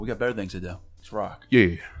We got better things to do. Let's rock.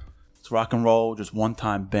 Yeah. Let's rock and roll. Just one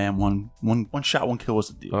time, bam, one shot, one kill was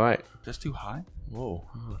the deal. All right. That's too high? Whoa.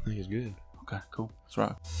 Oh, I think it's good. Okay, cool. Let's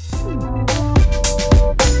rock.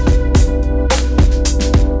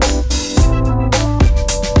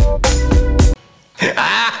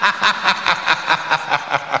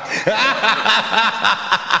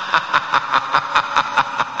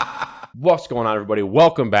 What's going on, everybody?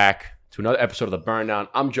 Welcome back to another episode of The Burn Down.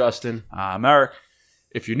 I'm Justin. I'm Eric.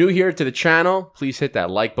 If you're new here to the channel, please hit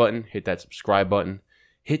that like button, hit that subscribe button,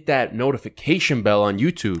 hit that notification bell on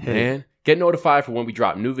YouTube, man. Get notified for when we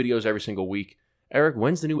drop new videos every single week. Eric,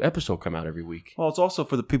 when's the new episode come out every week? Well, it's also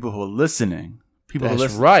for the people who are listening.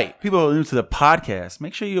 That's right. People who are new to the podcast,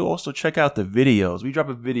 make sure you also check out the videos. We drop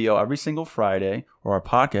a video every single Friday, or our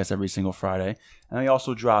podcast every single Friday. And we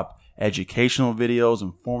also drop educational videos,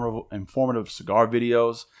 informative cigar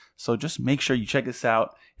videos. So just make sure you check us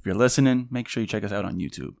out. If you're listening, make sure you check us out on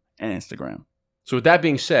YouTube and Instagram. So with that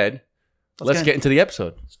being said, let's get into the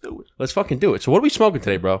episode. Let's do it. Let's fucking do it. So what are we smoking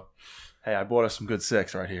today, bro? Hey, I bought us some good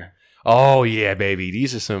six right here. Oh, yeah, baby.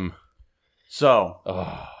 These are some... So,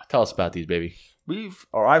 tell us about these, baby.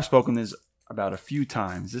 I've spoken this about a few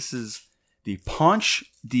times. This is the Punch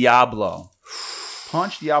Diablo.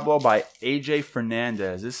 Punch Diablo by AJ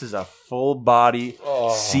Fernandez. This is a full body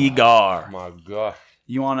cigar. Oh my god.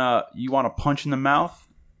 You wanna punch in the mouth?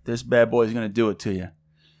 This bad boy is gonna do it to you.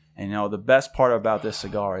 And you know the best part about this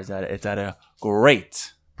cigar is that it's at a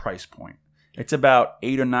great price point. It's about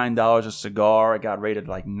 $8 or $9 a cigar. It got rated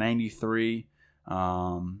like 93.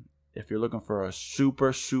 If you're looking for a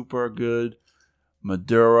super, super good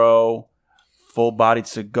Maduro, full-bodied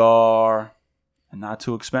cigar, and not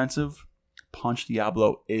too expensive, Punch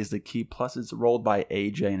Diablo is the key. Plus, it's rolled by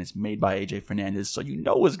AJ and it's made by AJ Fernandez, so you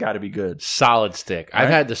know it's got to be good. Solid stick. Right? I've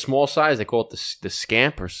had the small size. They call it the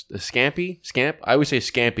scamp or the scampi. Scamp. I always say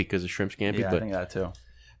scampi because of shrimp scampi. Yeah, but, I think that too.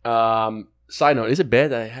 Side note: is it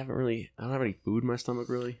bad that I don't have any food in my stomach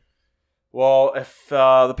really? Well, if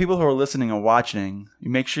the people who are listening and watching,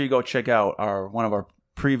 you make sure you go check out one of our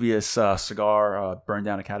previous cigar Burn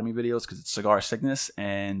Down Academy videos because it's cigar sickness.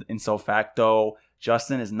 And in so facto,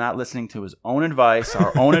 Justin is not listening to his own advice,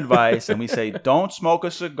 our own advice, and we say don't smoke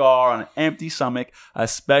a cigar on an empty stomach,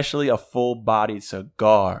 especially a full-bodied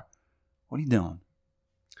cigar. What are you doing?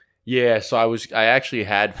 Yeah, so I actually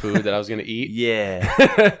had food that I was gonna eat.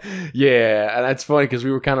 Yeah, yeah, and that's funny because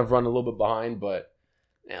we were kind of running a little bit behind, but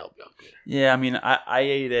yeah, it'll be okay. Yeah, I mean,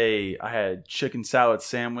 I had chicken salad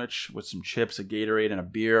sandwich with some chips, a Gatorade, and a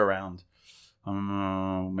beer around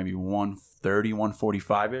maybe 1:30,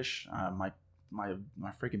 1:45ish.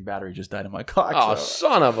 My freaking battery just died in my car. Oh,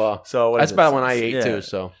 son of a! So that's about when I ate too.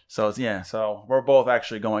 So we're both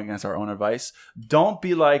actually going against our own advice. Don't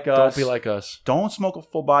be like us. Don't be like us. Don't smoke a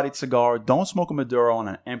full-bodied cigar. Don't smoke a Maduro on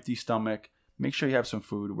an empty stomach. Make sure you have some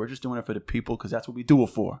food. We're just doing it for the people because that's what we do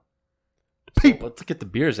it for. The people. So let's get the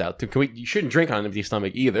beers out too. You shouldn't drink on an empty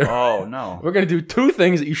stomach either. Oh no, we're gonna do two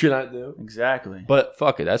things that you should not do. Exactly. But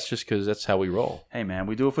fuck it. That's just because that's how we roll. Hey man,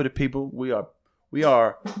 we do it for the people. We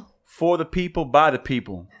are for the people, by the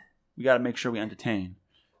people. We got to make sure we entertain.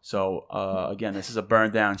 So, again, this is a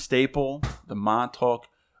Burn Down staple. The Montauk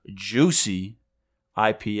Juicy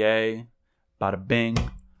IPA. Bada bing,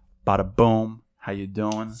 bada boom. How you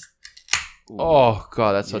doing? Ooh. Oh,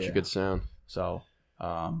 God, that's such a good sound. So,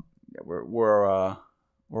 we're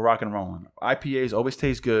rocking and rolling. IPAs always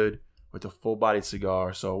taste good with a full-bodied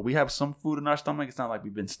cigar. So, we have some food in our stomach. It's not like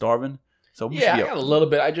we've been starving. So I got a little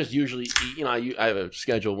bit. I just usually eat. I have a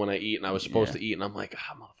schedule when I eat, and I was supposed to eat, and I'm like,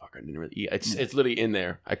 motherfucker, I didn't really eat. It's literally in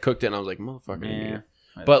there. I cooked it, and I was like, motherfucker, I didn't eat it.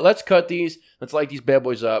 But let's cut these. Let's light these bad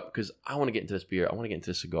boys up because I want to get into this beer. I want to get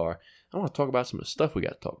into this cigar. I want to talk about some of the stuff we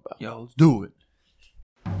got to talk about. Yo, let's do it.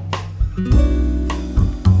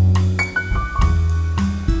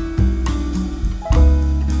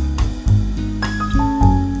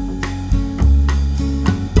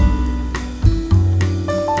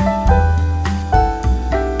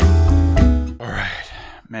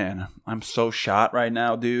 Man, I'm so shot right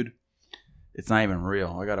now, dude. It's not even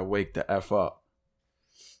real. I gotta wake the F up.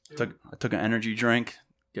 I took an energy drink,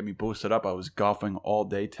 get me boosted up. I was golfing all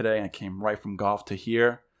day today. I came right from golf to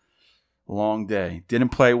here. Long day.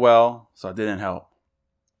 Didn't play well, so it didn't help.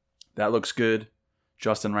 That looks good.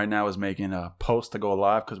 Justin right now is making a post to go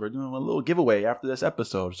live because we're doing a little giveaway after this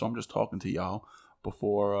episode. So I'm just talking to y'all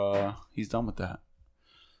before he's done with that.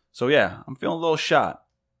 So yeah, I'm feeling a little shot.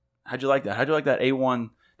 How'd you like that? How'd you like that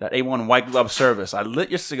A1 white glove service? I lit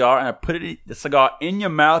your cigar and I put the cigar in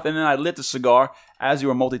your mouth, and then I lit the cigar as you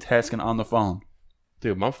were multitasking on the phone.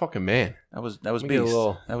 Dude, my fucking man. That was beast.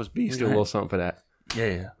 That was beast. Get a little something for that.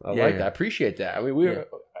 Yeah. I like that. I appreciate that. I mean,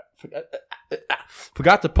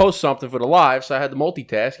 forgot to post something for the live, so I had to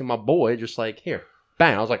multitask, and my boy just like, here,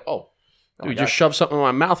 bang. I was like, oh, dude, just shove something in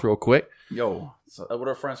my mouth real quick. Yo, so what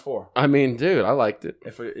are friends for? I mean, dude, I liked it.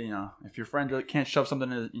 If your friend really can't shove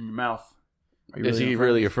something in your mouth, is he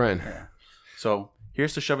really your friend? Yeah. So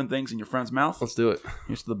here's to shoving things in your friend's mouth. Let's do it.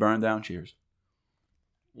 Here's to the burn down. Cheers.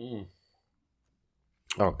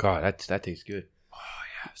 Oh God, that tastes good.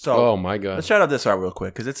 So, oh my God, let's shout out this art real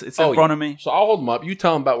quick because it's in front of me. So I'll hold him up. You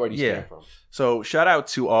tell him about where these came from. So shout out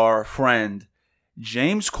to our friend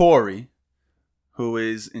James Corey, who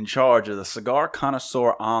is in charge of the Cigar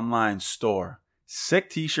Connoisseur online store. Sick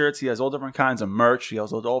T-shirts. He has all different kinds of merch. He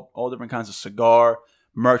has all different kinds of cigar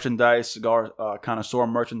merchandise, Cigar Connoisseur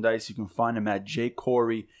merchandise. You can find him at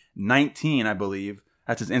jcorey19, I believe.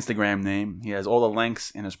 That's his Instagram name. He has all the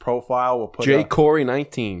links in his profile. We'll put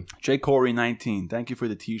jcorey19. jcorey19. Thank you for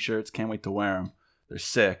the T-shirts. Can't wait to wear them. They're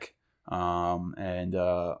sick. And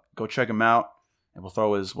go check him out. And we'll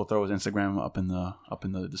throw his Instagram up in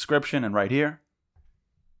the description and right here.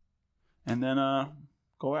 And then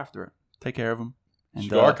go after it. Take care of him. And,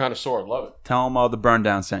 Cigar Connoisseur, love it. Tell him the burn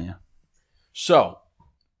down sent you. So,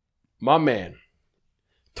 my man,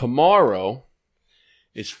 tomorrow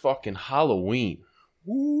is fucking Halloween.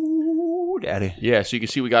 Ooh, daddy. Yeah, so you can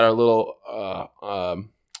see we got our little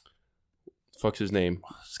fuck's his name?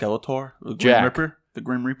 Skeletor? The Jack. Grim Reaper? The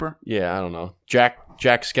Grim Reaper? Yeah, I don't know. Jack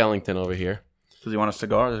Skellington over here. Does he want a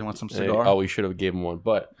cigar? Does he want some cigar? Oh, we should have gave him one.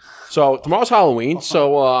 But so tomorrow's Halloween,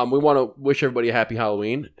 so we want to wish everybody a happy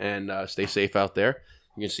Halloween and stay safe out there.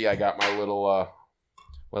 You can see I got my little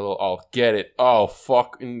oh, get it. Oh,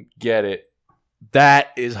 fucking get it. That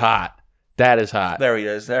is hot. That is hot. There he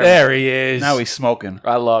is. There he is. Now he's smoking.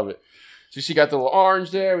 I love it. So you see, got the little orange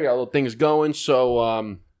there. We got little things going. So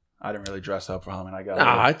I didn't really dress up for Halloween.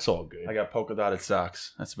 It's all good. I got polka dotted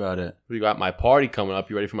socks. That's about it. We got my party coming up.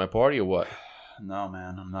 You ready for my party or what? No,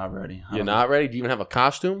 man, I'm not ready. You're not ready? Do you even have a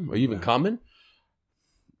costume? Are you even coming?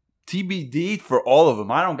 TBD for all of them.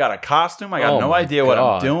 I don't got a costume. I got no idea what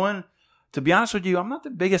I'm doing. To be honest with you, I'm not the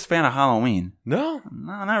biggest fan of Halloween. No,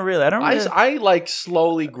 not really. I like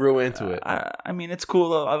slowly grew into it. I mean, it's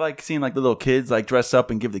cool. I like seeing like the little kids like dress up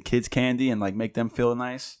and give the kids candy and like make them feel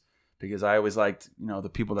nice. Because I always liked, the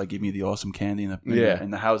people that give me the awesome candy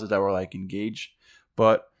in the houses that were like engaged.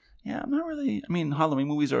 But yeah, I'm not really. I mean, Halloween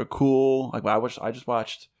movies are cool. Like I just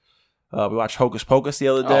watched. We watched Hocus Pocus the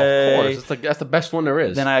other day. Oh, of course, that's the best one there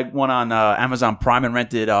is. Then I went on Amazon Prime and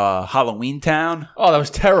rented Halloween Town. Oh, that was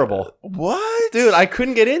terrible. What, dude? I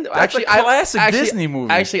couldn't get into. That's a classic Disney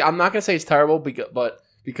movie. Actually, I'm not gonna say it's terrible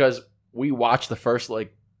because we watched the first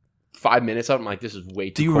 5 minutes of it. I'm like, this is way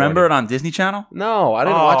too. Do you remember it on Disney Channel? No, I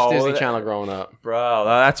didn't watch Disney Channel growing up, bro.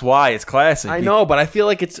 That's why it's classic. I know, but I feel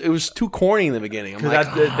like it was too corny in the beginning. I'm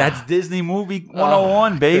like, that's Disney movie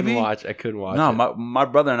 101, baby. I couldn't watch. No, my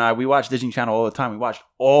brother and I, we watch Disney Channel all the time. We watched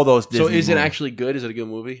all those Disney. So is it actually good? Is it a good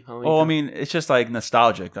movie? I mean, it's just like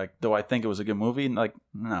nostalgic. Like, do I think it was a good movie? Like,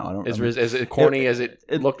 no, I don't. Is it corny as it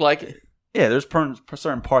looked like? Yeah, there's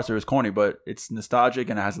certain parts that is corny, but it's nostalgic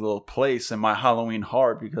and it has a little place in my Halloween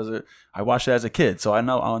heart because I watched it as a kid, so I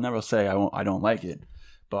know I'll never say I don't like it.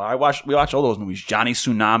 But we watched all those movies: Johnny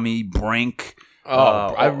Tsunami, Brink.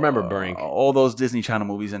 I remember Brink. All those Disney Channel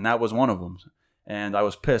movies, and that was one of them. And I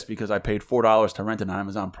was pissed because I paid $4 to rent it on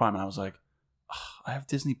Amazon Prime, and I was like, I have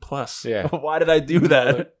Disney Plus. Yeah, why did I do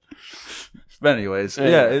that? But anyways,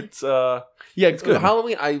 it's good.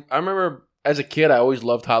 Halloween. I remember. As a kid, I always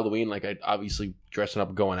loved Halloween. Like, I obviously dressing up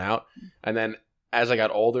and going out. And then as I got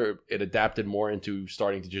older, it adapted more into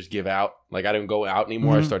starting to just give out. Like, I didn't go out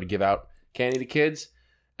anymore. I started to give out candy to kids.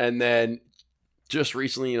 And then just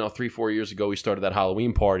recently, 3-4 years ago, we started that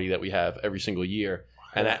Halloween party that we have every single year.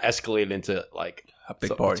 And that escalated into, a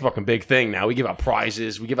big party. It's a fucking big thing now. We give out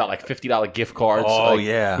prizes. We give out, $50 gift cards. Oh,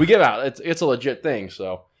 yeah. We give out. It's a legit thing.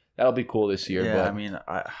 So that'll be cool this year. Yeah, but I mean,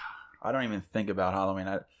 I don't even think about Halloween.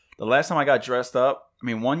 The last time I got dressed up,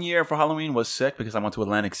 one year for Halloween was sick because I went to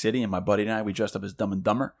Atlantic City and my buddy and I, we dressed up as Dumb and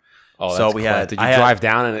Dumber. Oh, so we had. Did you drive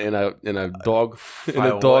down in a dog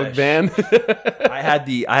van? I had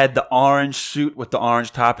the orange suit with the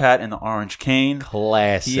orange top hat and the orange cane.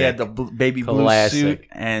 Classic. He had the baby blue suit,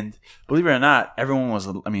 and believe it or not, everyone was.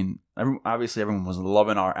 Obviously, everyone was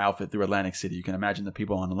loving our outfit through Atlantic City. You can imagine the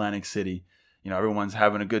people in Atlantic City. Everyone's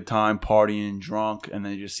having a good time, partying, drunk, and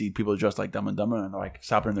then you just see people dressed like Dumb and Dumber, and they're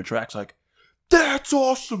stopping in their tracks, like, That's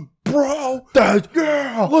awesome, bro.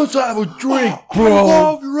 Yeah. Let's have a drink, bro. I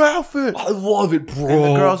love your outfit. I love it, bro. And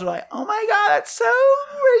the girls are like, oh my God, that's so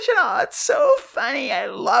original. It's so funny. I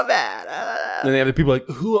love it. And they have the people like,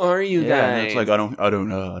 who are you guys? And it's like, I don't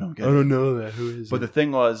know. I don't get it. I don't know that. Who is it? But the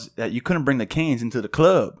thing was that you couldn't bring the canes into the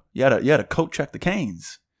club. You had to coat check the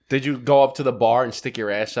canes. Did you go up to the bar and stick your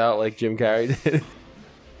ass out like Jim Carrey did?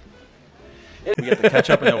 We get the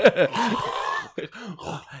ketchup and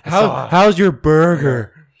How's your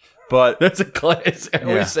burger? But That's a classic.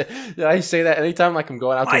 I say that anytime like I'm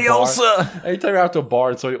going out to a bar. Anytime you're out to a bar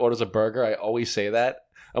and somebody orders a burger, I always say that.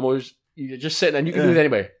 You're just sitting and you can do it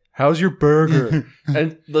anyway. How's your burger?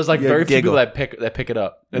 And there's like very few people that pick it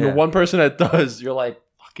up. And the one person that does, you're like,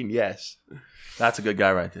 fucking yes. That's a good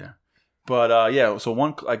guy right there. But so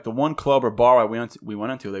the one club or bar we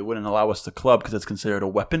went into, they wouldn't allow us to club because it's considered a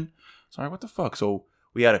weapon. Sorry, what the fuck? So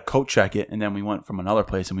we had to coat check it, and then we went from another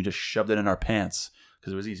place and we just shoved it in our pants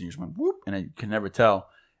because it was easy. You just went whoop, and you can never tell.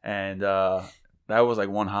 And that was like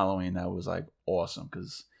one Halloween that was like awesome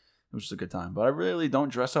because it was just a good time. But I really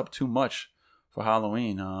don't dress up too much for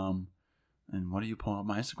Halloween. And what are you pulling up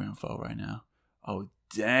my Instagram for right now? Oh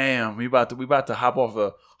damn, we about to hop off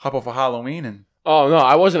of Halloween and. Oh no,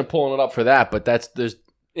 I wasn't pulling it up for that, but there's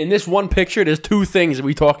in this one picture, there's two things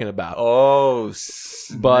we talking about. Oh,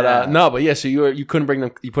 but so you couldn't bring them.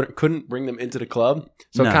 You couldn't bring them into the club,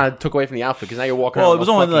 so it kind of took away from the outfit because now you're walking. Well, around it was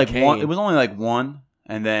only like one. It was only like one,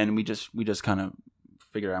 and then we just kind of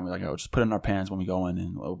figured out. We're like, just put it in our pants when we go in,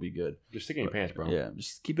 and it'll be good. Just stick it in your pants, bro. Yeah,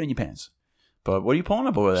 just keep it in your pants. But what are you pulling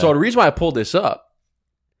up over there? So the reason why I pulled this up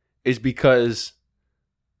is because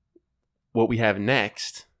what we have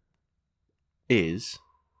next is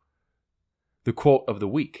the quote of the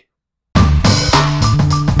week.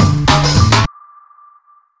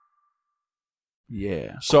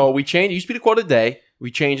 Yeah. So we changed. It used to be the quote of the day. We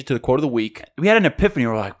changed it to the quote of the week. We had an epiphany.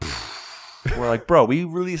 We're like, bro, we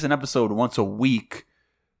release an episode once a week.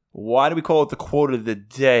 Why do we call it the quote of the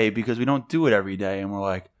day? Because we don't do it every day. And we're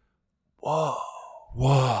like,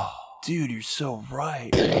 whoa, dude, you're so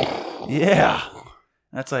right. Yeah.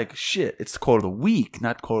 That's like, shit, it's the quote of the week,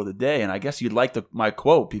 not quote of the day. And I guess you'd like my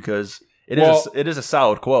quote because it is a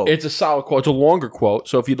solid quote. It's a solid quote. It's a longer quote.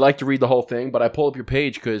 So if you'd like to read the whole thing, but I pull up your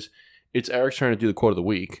page because it's Eric's turn to do the quote of the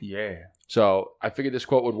week. Yeah. So I figured this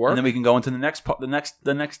quote would work. And then we can go into the next part. The next.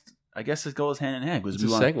 I guess it goes hand in hand. It's a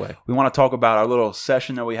segue. We want to talk about our little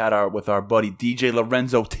session that we had with our buddy DJ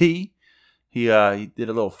Lorenzo T. He did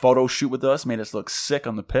a little photo shoot with us, made us look sick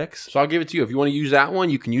on the pics. So I'll give it to you. If you want to use that one,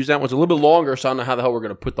 you can use that one. It's a little bit longer, so I don't know how the hell we're going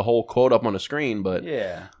to put the whole quote up on the screen. But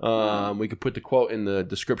we could put the quote in the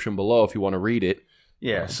description below if you want to read it.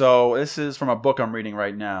 Yeah, so this is from a book I'm reading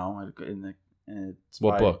right now.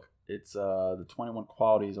 What book? It's The 21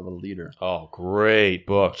 Qualities of a Leader. Oh, great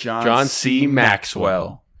book. John C.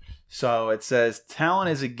 Maxwell. So it says, talent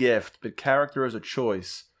is a gift, but character is a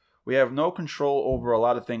choice. We have no control over a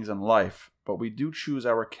lot of things in life, but we do choose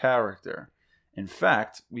our character. In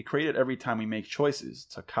fact, we create it every time we make choices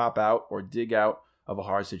to cop out or dig out of a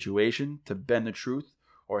hard situation, to bend the truth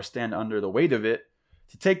or stand under the weight of it,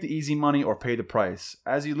 to take the easy money or pay the price.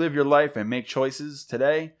 As you live your life and make choices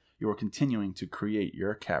today, you are continuing to create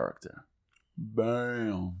your character.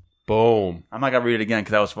 Bam. Boom. I'm not going to read it again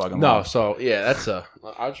because that was fucking long. No, so yeah, I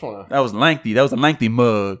just want to. That was lengthy. That was a lengthy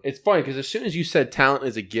mug. It's funny because as soon as you said talent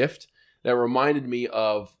is a gift, that reminded me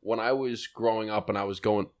of when I was growing up and I was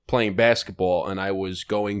playing basketball and I was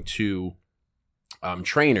going to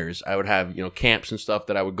trainers. I would have, camps and stuff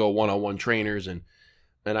that I would go one-on-one trainers. And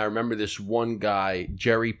I remember this one guy,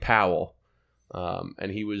 Jerry Powell,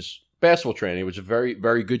 and he was basketball trainer. He was a very,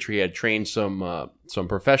 very good trainer. He had trained some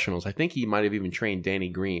professionals. I think he might have even trained Danny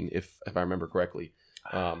Green, if I remember correctly.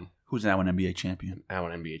 Who's now an NBA champion? Now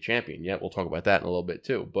an NBA champion. Yeah, we'll talk about that in a little bit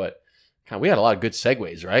too. But we had a lot of good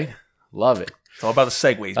segues, right? Love it. It's all about the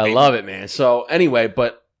segues, baby. I love it, man. So anyway,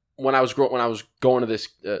 but when I was going to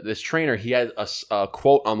this trainer, he had a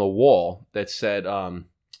quote on the wall that said,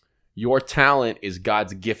 "Your talent is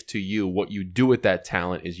God's gift to you. What you do with that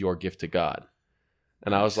talent is your gift to God."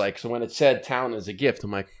 And I was like, so when it said talent is a gift, I'm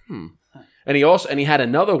like, And he had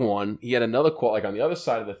another one. He had another quote like on the other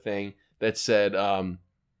side of the thing that said,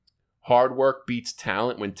 "Hard work beats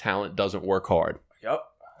talent when talent doesn't work hard." Yep.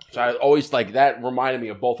 So I always like that reminded me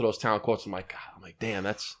of both of those talent quotes. I'm like, God, damn,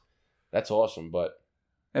 that's awesome. But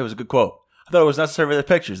it was a good quote. I thought it was necessary for the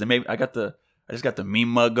pictures. I just got the meme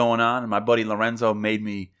mug going on, and my buddy Lorenzo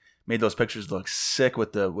made those pictures look sick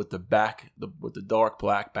with the dark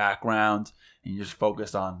black background, and you just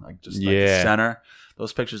focused on the center.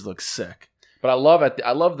 Those pictures look sick. But I love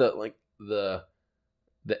the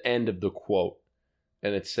end of the quote.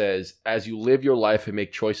 and it says, as you live your life and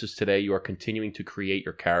make choices today, you are continuing to create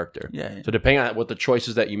your character. Yeah. So depending on what the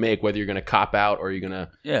choices that you make, whether you're going to cop out or you're going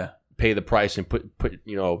to pay the price and put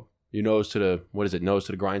your nose to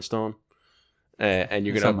the grindstone, and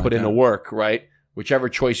you're going to put in the work, right? Whichever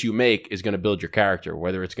choice you make is going to build your character,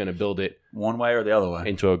 whether it's going to build it one way or the other way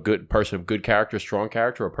into a good person of good character, strong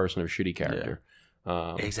character, or a person of shitty character.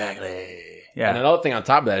 Exactly. Yeah. And another thing on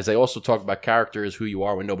top of that is they also talk about character is who you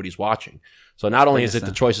are when nobody's watching. So not only is it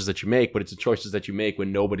the choices that you make, but it's the choices that you make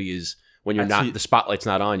when the spotlight's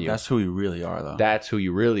not on you. That's who you really are, though. That's who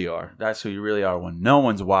you really are. That's who you really are when no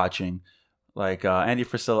one's watching. Like Andy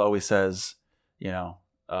Frisella always says,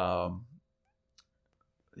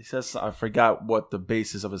 he says, I forgot what the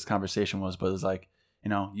basis of his conversation was, but it's like,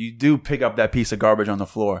 you do pick up that piece of garbage on the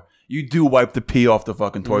floor. You do wipe the pee off the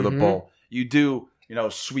fucking toilet bowl. You do,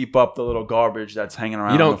 sweep up the little garbage that's hanging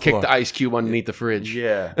around. You don't on the kick floor. the ice cube underneath the fridge.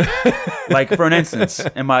 Yeah. Like, for an instance,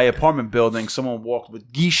 in my apartment building, someone walked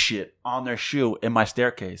with geese shit on their shoe in my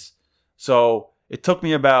staircase. So it took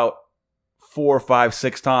me about 4, 5,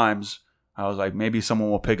 6 times. I was like, maybe someone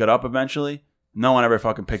will pick it up eventually. No one ever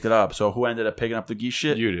fucking picked it up. So who ended up picking up the geese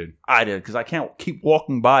shit? You did. I did, because I can't keep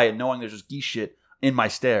walking by it knowing there's just geese shit in my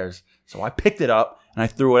stairs. So I picked it up and I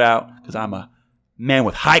threw it out because I'm a man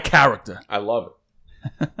with high character. I love it.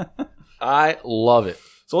 I love it.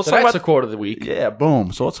 So that's the quote of the week. Yeah,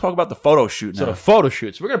 boom. So let's talk about the photo shoot now. So the photo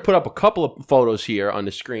shoots. We're going to put up a couple of photos here on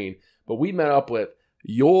the screen, but we met up with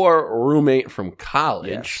your roommate from college.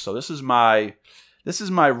 Yes. So this is my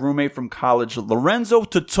roommate from college, Lorenzo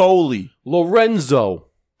Totoli.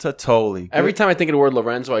 Every time I think of the word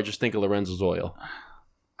Lorenzo, I just think of Lorenzo's Oil.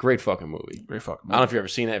 Great fucking movie. I don't know if you've ever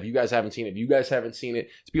seen it. If you guys haven't seen it,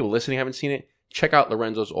 if people listening haven't seen it, check out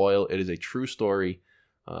Lorenzo's Oil. It is a true story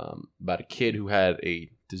about a kid who had a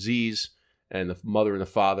disease, and the mother and the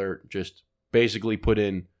father just basically put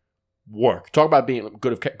in work. Talk about being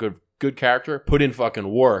good character. Put in fucking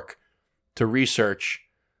work to research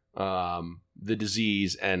the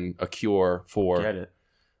disease and a cure for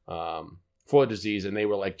the disease. And they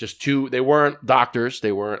were like they weren't doctors.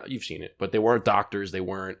 You've seen it, but they weren't doctors. They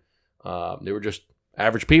were just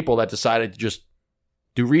average people that decided to just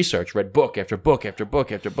do research, read book after book after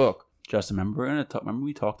book after book. Justin, remember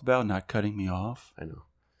we talked about not cutting me off? I know.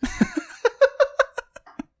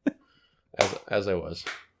 as I was.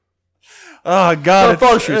 Oh God!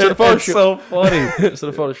 So the photo shoot. So funny. So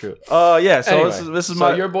the photo shoot. Yeah. So anyway, this is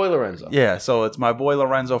my your boy Lorenzo. Yeah. So it's my boy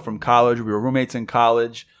Lorenzo from college. We were roommates in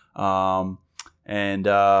college. And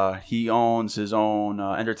he owns his own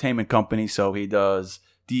entertainment company. So he does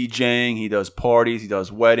DJing, he does parties, he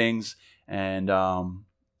does weddings, and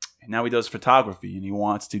now he does photography. And he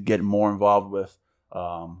wants to get more involved with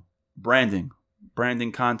branding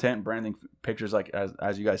content, branding pictures, like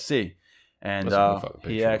as you guys see. And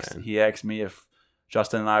he asked me if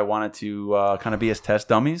Justin and I wanted to kind of be his test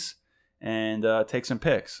dummies and take some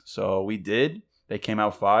pics. So we did. They came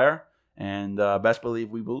out fire. And best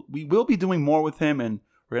believe we will be doing more with him, and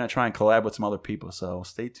we're going to try and collab with some other people. So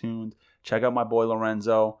stay tuned. Check out my boy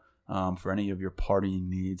Lorenzo for any of your partying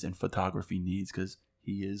needs and photography needs, because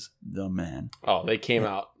he is the man. Oh, they came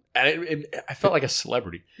out. And I felt like a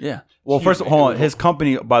celebrity. Yeah. Well, first, hold on. His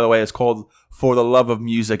company, by the way, is called For the Love of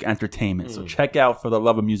Music Entertainment. So check out For the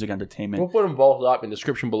Love of Music Entertainment. We'll put them both up in the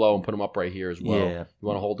description below and put them up right here as well. Yeah. You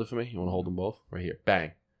want to hold it for me? You want to hold them both? Right here.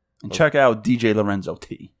 Bang. And check out DJ Lorenzo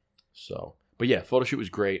T. So, but yeah, photo shoot was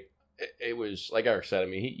great. It was, like Eric said, I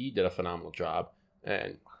mean, he did a phenomenal job.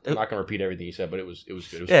 And I'm not going to repeat everything he said, but it was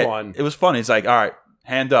good. It was fun. It was fun. It's like, all right,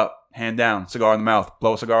 hand up, hand down, cigar in the mouth,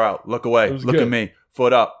 blow a cigar out, look away, look at me,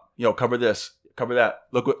 foot up. Yo, cover this, cover that.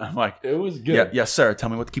 Look what I'm like. It was good. Yeah, yes, sir. Tell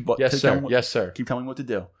me what to keep. Yes, sir. Yes, sir. Keep telling me what to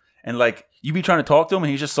do. And like, you be trying to talk to him,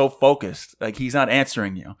 and he's just so focused. Like, he's not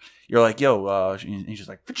answering you. You're like, yo, he's just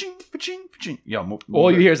like, fa-ching, fa-ching, fa-ching. Yo, move.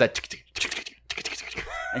 All you hear is that.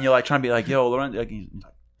 And you're like trying to be like, yo, Lorenzo.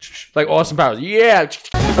 Like Austin Powers. Yeah.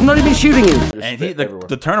 I'm not even shooting you. And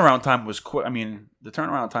the turnaround time was quick. I mean, the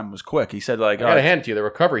turnaround time was quick. He said, like, I gotta hand it to you. The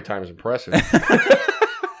recovery time is impressive.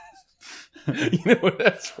 You know what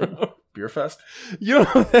that's from? Beer Fest? You know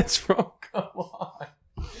what that's from? Come on.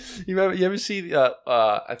 You ever see,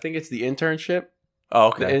 I think it's The Internship? Oh,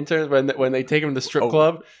 okay. The interns, when they take him to the strip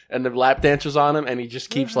club and the lap dancers on him, and he just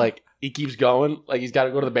keeps he keeps going. Like, he's got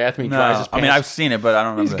to go to the bathroom. He dries his pants. I mean, I've seen it, but I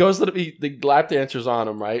don't remember. He goes to the lap dancers on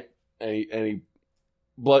him, right? And he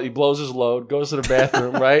blows his load, goes to the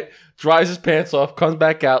bathroom, right? Dries his pants off, comes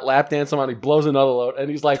back out, lap dance him on, he blows another load, and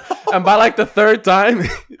he's like, and by like the third time,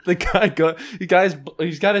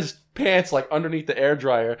 he's got his pants like underneath the air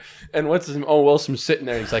dryer, and Wilson's sitting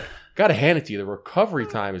there, and he's like, gotta hand it to you, the recovery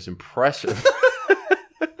time is impressive.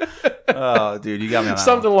 Oh, dude, you got me on that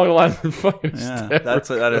something one. along the lines of fucking. Yeah,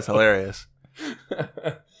 that is hilarious.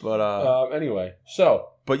 But anyway, so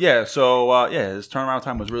his turnaround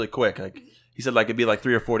time was really quick. Like he said, like it'd be like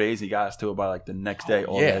 3 or 4 days. He got us to it by like the next day.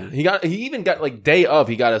 He even got like day of.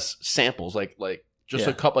 He got us samples, like just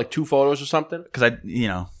a couple, like 2 photos or something. Because he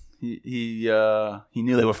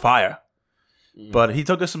knew they were fire, but he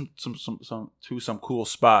took us to some cool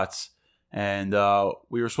spots, and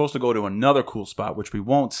we were supposed to go to another cool spot, which we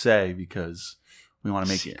won't say because we want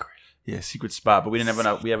to make secret. Secret spot, but we didn't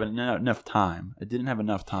have enough time. I didn't have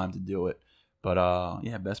enough time to do it, but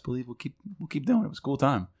best believe we'll keep doing it. It was a cool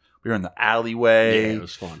time. We were in the alleyway. Yeah, it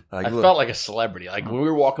was fun. I felt like a celebrity. Like when we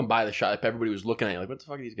were walking by the shop, everybody was looking at you like, what the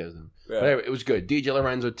fuck are these guys doing? Yeah. But anyway, it was good. DJ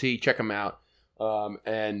Lorenzo T, check him out.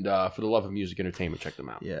 And for the love of music entertainment, check them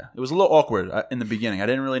out. Yeah, it was a little awkward in the beginning. I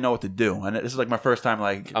didn't really know what to do, and this is like my first time.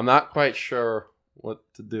 Like, I'm not quite sure what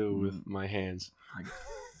to do with my hands.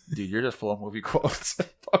 Dude, you're just full of movie quotes.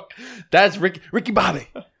 That's Ricky Bobby.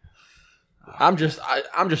 I'm just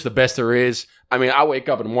the best there is. I mean, I wake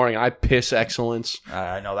up in the morning and I piss excellence.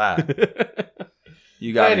 I know that.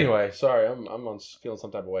 You got anyway. Me. Sorry, I'm feeling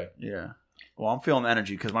some type of way. Yeah. Well, I'm feeling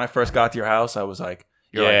energy because when I first got to your house, I was like,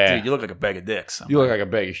 like, dude, you look like a bag of dicks. You look like a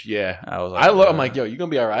bag of yeah. I was like, I'm like, yo, you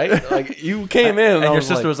gonna be all right? Like, you came in and your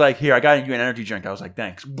sister was like, here, I got you an energy drink. I was like,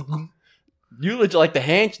 thanks. You legit like the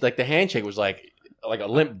handshake was like a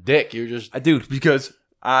limp dick. You're just dude, because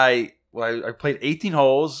I played 18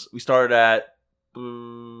 holes. We started at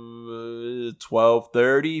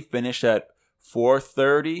 12:30, finished at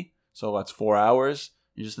 4:30. So that's 4 hours.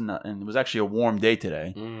 And it was actually a warm day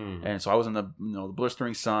today, and so I was in the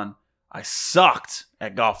blistering sun. I sucked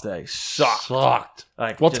at golf day. Sucked.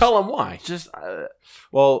 Like, tell him why.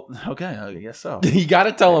 Okay, I guess so. You got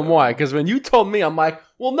to tell him why, because when you told me, I'm like,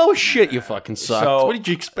 well, no shit, you fucking sucked. So, what did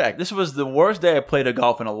you expect? This was the worst day I played a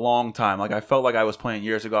golf in a long time. Like, I felt like I was playing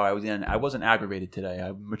years ago. I wasn't aggravated today.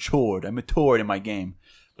 I matured in my game,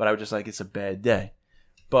 but I was just like, it's a bad day.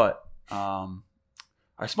 But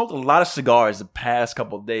I smoked a lot of cigars the past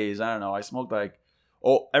couple of days. I don't know. I smoked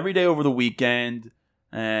every day over the weekend.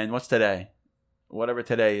 And what's today? Whatever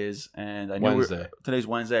today is. And I knew today's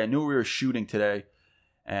Wednesday. I knew we were shooting today.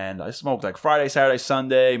 And I smoked like Friday, Saturday,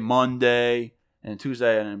 Sunday, Monday, and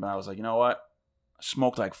Tuesday. And I was like, you know what? I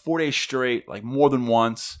smoked like 4 days straight, like more than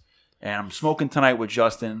once. And I'm smoking tonight with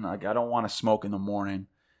Justin. Like, I don't want to smoke in the morning.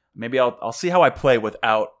 Maybe I'll see how I play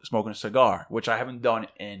without smoking a cigar, which I haven't done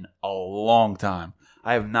in a long time.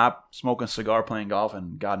 I have not smoked a cigar playing golf,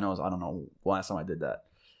 and God knows, I don't know the last time I did that.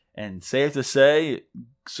 And safe to say,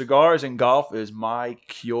 cigars and golf is my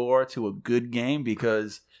cure to a good game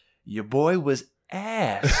because your boy was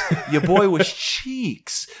ass. Your boy was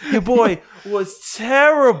cheeks. Your boy was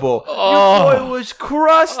terrible. Your boy was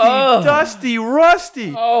crusty, dusty,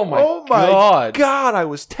 rusty. Oh my God, I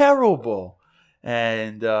was terrible.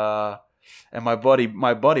 And my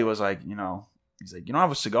buddy was like, he's like, you don't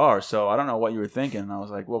have a cigar, so I don't know what you were thinking. And I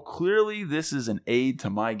was like, well, clearly this is an aid to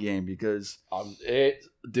my game because...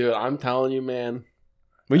 Dude, I'm telling you, man.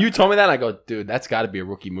 When you told me that, I go, dude, that's got to be a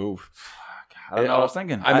rookie move. I don't know what I was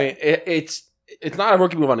thinking. I mean, it's not a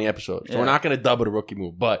rookie move on the episode, so we're not going to dub it a rookie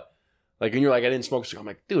move. But, like, when you're like, I didn't smoke a cigar, I'm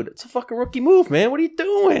like, dude, it's a fucking rookie move, man. What are you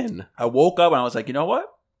doing? I woke up and I was like, you know what?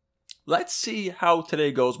 Let's see how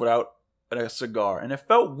today goes without a cigar. And it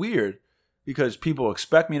felt weird because people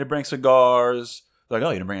expect me to bring cigars. They're like,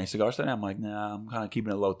 oh, you didn't bring any cigars today? I'm like, nah, I'm kind of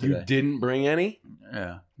keeping it low today. You didn't bring any?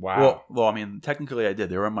 Yeah. Wow. Well, I mean, technically I did.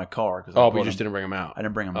 They were in my car. But you just didn't bring them out. I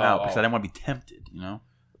didn't bring them out because I didn't want to be tempted,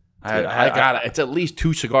 I got it. It's at least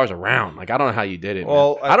 2 cigars around. Like, I don't know how you did it.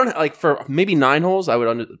 Well, I don't like for maybe 9 holes. I would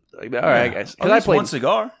all right, I guess. At least one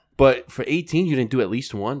cigar. But for 18, you didn't do at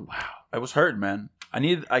least one. Wow. I was hurt, man. I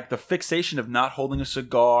needed like the fixation of not holding a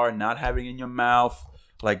cigar, not having it in your mouth.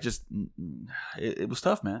 Like, just it was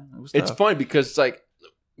tough, man. It was tough. It's funny because it's like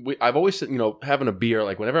I've always said, having a beer.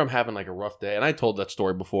 Like, whenever I'm having like a rough day, and I told that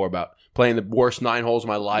story before about playing the worst 9 holes of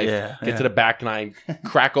my life. Get to the back 9,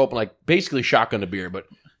 crack open, like basically shotgun a beer, but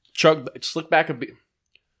slick back a beer,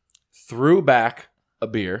 threw back a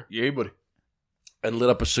beer, buddy, and lit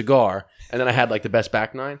up a cigar, and then I had like the best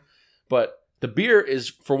back 9. But the beer is,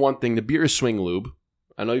 for one thing, the beer is swing lube.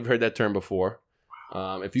 I know you've heard that term before.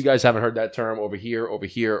 If you guys haven't heard that term over here,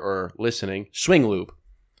 or listening, swing lube.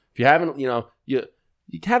 If you haven't, you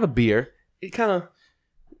have a beer, it kind of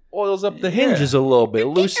oils up the hinges a little bit,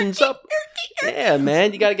 loosens up. Yeah,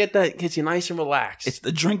 man, you got to get that, gets you nice and relaxed. It's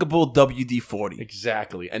the drinkable WD-40.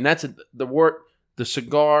 Exactly. And that's the word, the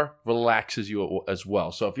cigar relaxes you as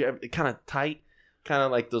well. So if you're kind of tight, kind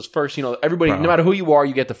of like those first, everybody, no matter who you are,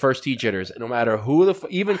 you get the first tea jitters. No matter who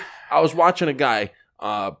even, I was watching a guy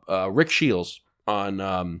Rick Shields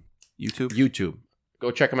on YouTube.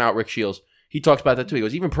 Go check him out, Rick Shields. He talks about that too. He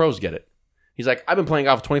goes, even pros get it. He's like, I've been playing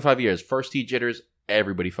golf for 25 years. First tee jitters,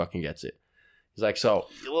 everybody fucking gets it. He's like, so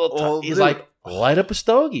he's like, light up a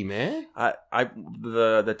stogie, man.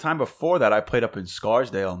 The time before that, I played up in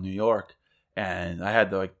Scarsdale, New York, and I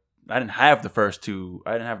didn't have the first two.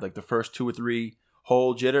 I didn't have like the first 2 or 3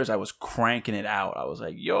 hole jitters. I was cranking it out. I was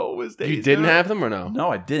like, yo, you didn't have them or no? No,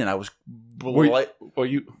 I didn't. I was were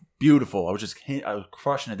you beautiful. I was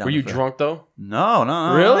crushing it down. Were you drunk though? No.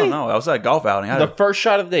 Really? No. I was at a golf outing. The first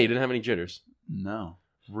shot of the day, you didn't have any jitters? No.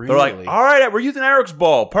 Really? They're like, all right, we're using Eric's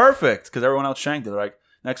ball. Perfect. Because everyone else shanked it. They're like,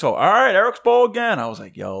 next hole. All right, Eric's ball again. I was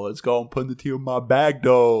like, yo, let's go and put the tee in my bag,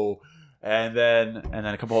 though. And then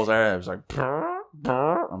a couple holes later, I was like,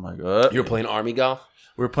 I'm like, You were playing army golf?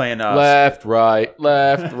 We were playing left, right.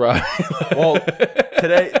 Well,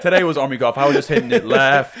 today was army golf. I was just hitting it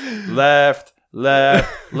left,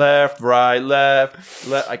 right, left.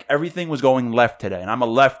 Like everything was going left today, and I'm a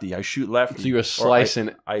lefty. I shoot lefty. So you were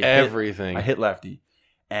slicing everything. I hit lefty,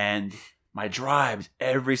 and my drives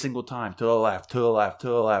every single time to the left,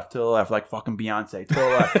 like fucking Beyonce,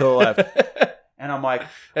 to the left. And I'm like,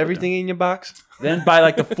 everything in your box. Then by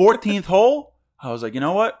like the 14th hole, I was like, you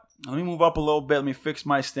know what? Let me move up a little bit. Let me fix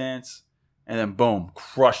my stance. And then boom,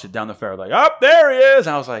 crushed it down the fairway. Like, up there he is.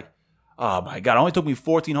 And I was like, oh my God, it only took me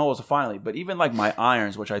 14 holes to finally. But even like my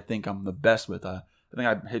irons, which I think I'm the best with, I think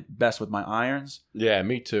I hit best with my irons. Yeah,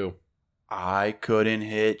 me too. I couldn't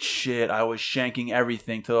hit shit. I was shanking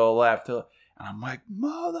everything to the left. And I'm like,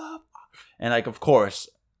 mother. And like, of course,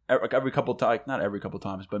 every couple times, not every couple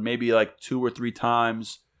times, but maybe like 2 or 3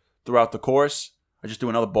 times throughout the course, I just do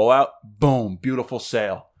another bowl out. Boom, beautiful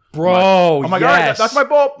sail. Bro, oh my God, that's my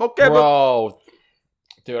ball. Okay, bro.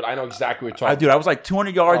 Dude, I know exactly what you're talking about. Dude, I was like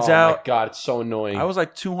 200 yards out. Oh my God, it's so annoying. I was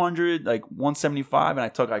like 200, like 175, and I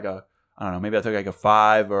took like I don't know, maybe I took like a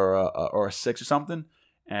 5 or a 6 or something,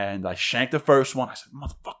 and I shanked the first one. I said,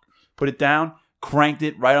 motherfucker, put it down, cranked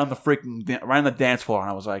it right on the dance floor, and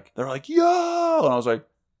I was like, they're like, yo, and I was like,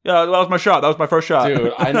 yeah, that was my shot. That was my first shot.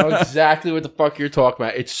 Dude, I know exactly what the fuck you're talking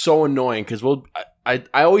about. It's so annoying because I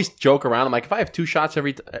always joke around. I'm like, if I have 2 shots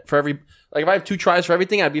like if I have 2 tries for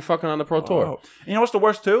everything, I'd be fucking on the pro tour. And you know what's the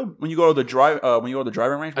worst too? When you go to the driving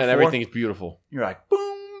range before, and everything's beautiful. You're like,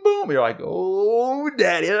 boom, boom. You're like, oh,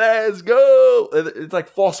 daddy, let's go. It's like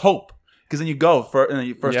false hope because then you go and then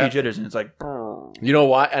you first tee jitters, and it's like, you know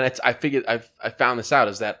what? And I figured I found this out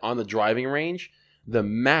is that on the driving range, the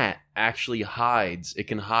mat actually hides. It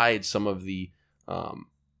can hide some of the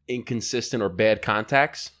inconsistent or bad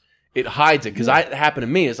contacts. It hides it because it happened to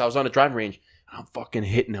me as I was on a driving range and I'm fucking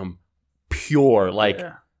hitting them pure, like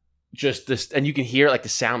just this, and you can hear like the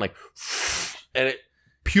sound like, and it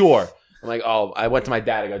pure. I'm like, oh, I went to my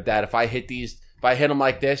dad. I go, Dad, if I hit them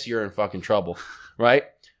like this, you're in fucking trouble, right?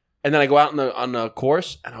 And then I go out on the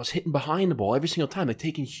course and I was hitting behind the ball every single time, like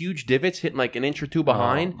taking huge divots, hitting like an inch or 2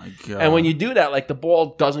 behind. Oh my God. And when you do that, like the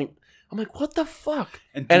ball doesn't. I'm like, what the fuck?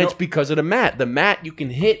 And it's because of the mat. The mat you can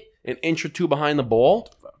hit an inch or 2 behind the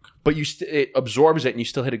ball. But it absorbs it and you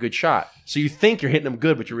still hit a good shot. So you think you're hitting them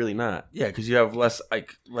good, but you're really not. Yeah, because you have less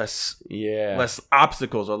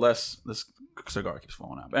obstacles or less. This cigar keeps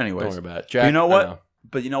falling out. But anyways, don't worry about it. Jack, you know what?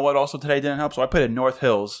 But you know what? Also today didn't help. So I played at North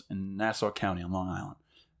Hills in Nassau County on Long Island.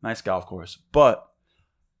 Nice golf course, but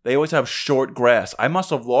they always have short grass. I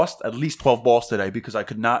must have lost at least 12 balls today because I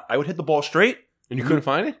could not. I would hit the ball straight and you couldn't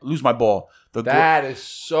find it. Lose my ball. That is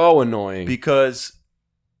so annoying because.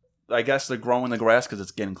 I guess they're growing the grass because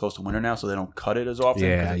it's getting close to winter now, so they don't cut it as often.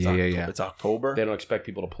 Yeah. It's October. They don't expect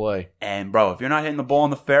people to play. And, bro, if you're not hitting the ball in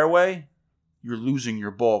the fairway, you're losing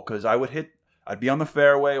your ball because I'd be on the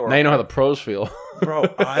fairway. Or now you know how the pros feel.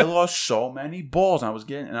 Bro, I lost so many balls.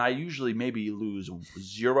 And I usually maybe lose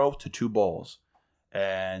 0 to 2 balls.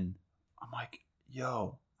 And I'm like,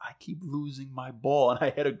 yo, I keep losing my ball, and I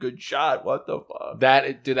hit a good shot. What the fuck?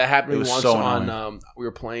 That happened once so on, we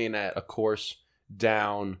were playing at a course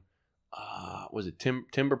down... was it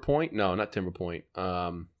Timber Point? No, not Timber Point.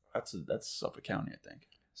 That's Suffolk County, I think.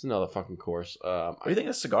 It's another fucking course. What do you think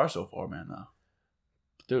of this cigar so far, man? Though,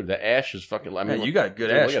 dude, the ash is fucking. I mean, you got good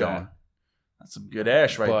ash going. That's some good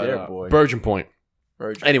ash there, boy. Virgin Point.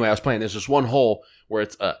 Anyway, I was playing. There's this one hole where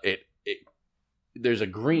it's there's a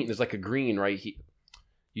green. There's like a green right here.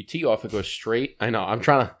 You tee off, it goes straight. I know. I'm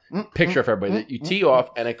trying to picture for everybody. You tee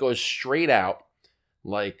off, and it goes straight out,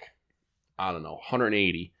 like I don't know,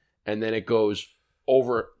 180. And then it goes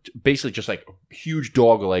over, basically just like a huge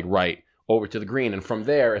dog leg right over to the green. And from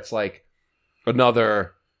there, it's like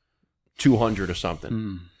another 200 or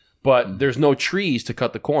something. But there's no trees to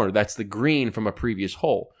cut the corner. That's the green from a previous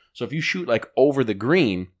hole. So if you shoot like over the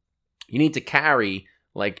green, you need to carry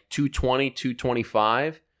like 220,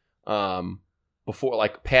 225 before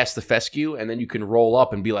like past the fescue, and then you can roll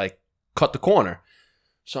up and be like, cut the corner.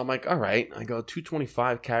 So I'm like, all right. I go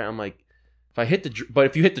 225 carry. I'm like, if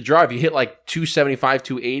you hit the drive, you hit like 275,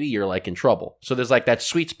 280, you're like in trouble. So there's like that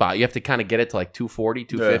sweet spot. You have to kind of get it to like 240,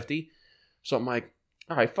 250. Yeah. So I'm like,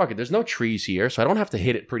 all right, fuck it. There's no trees here, so I don't have to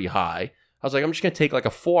hit it pretty high. I was like, I'm just gonna take like a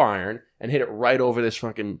 4-iron and hit it right over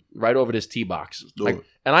this tee box. Like,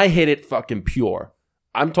 and I hit it fucking pure.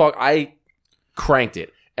 I cranked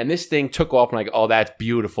it, and this thing took off. And I go, oh, that's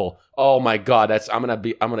beautiful. Oh my god, I'm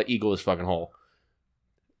gonna eagle this fucking hole,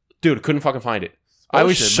 dude. Couldn't fucking find it. I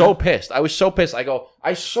was so pissed. I saw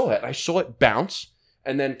it bounce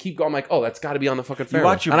and then keep going. I'm like, oh, that's got to be on the fucking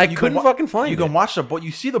fairway. And I couldn't fucking find it. You can watch the ball.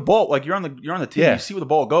 You see the ball. Like you're on the tee. Yeah. You see where the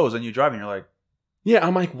ball goes and you're driving. You're like, yeah.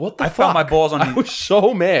 I'm like, what the fuck? I found my balls on. I was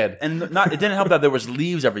so mad. And it didn't help that there was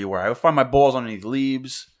leaves everywhere. I would find my balls underneath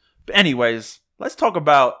leaves. But anyways, let's talk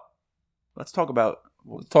about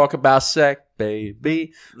sex,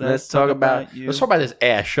 baby. Let's talk about you. Let's talk about this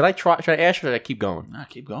ash. Should I ash or should I keep going? Nah,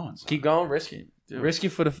 keep going. Son. Keep going. Risky. Dude. Risky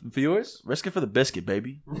for the viewers? Risk it for the biscuit,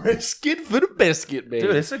 baby. Risk it for the biscuit, baby.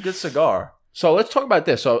 Dude, it's a good cigar. So let's talk about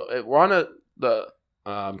this. So we're on the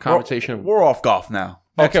conversation. We're off golf now.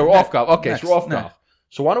 Okay, we're off golf. Okay, so we're off golf.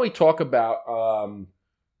 So why don't we talk about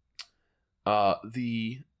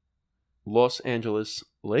the Los Angeles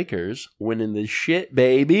Lakers winning the shit,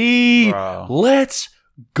 baby. Bro. Let's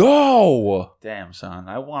go. Damn, son.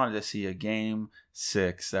 I wanted to see a game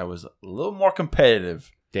 6 that was a little more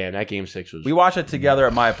competitive. Damn, that game 6 was... We watched it together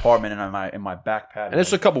at my apartment and in my back patio. And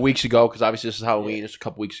this was a couple weeks ago, because obviously this is Halloween. Yeah. This was a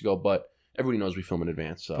couple weeks ago, but everybody knows we film in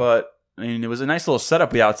advance. So. But, I mean, it was a nice little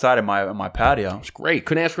setup outside in my patio. It was great.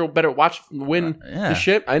 Couldn't ask for a better win the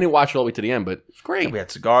shit. I didn't watch it all the way to the end, but it's great. Yeah, we had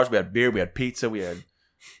cigars, we had beer, we had pizza, we had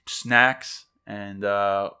snacks, and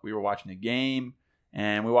we were watching the game.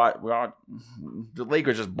 And the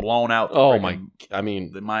Lakers just blown out.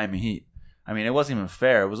 The Miami Heat. I mean, it wasn't even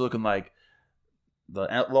fair. It was looking like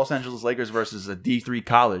the Los Angeles Lakers versus a D3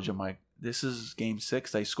 college. I'm like, this is game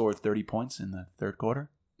 6. They scored 30 points in the third quarter.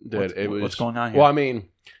 What's going on here? Well, I mean,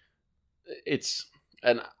 I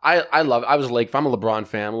was a Lake. I'm a LeBron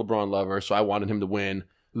fan. I'm a LeBron lover, so I wanted him to win.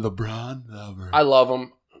 LeBron lover. I love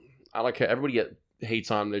him. I don't care. Everybody hates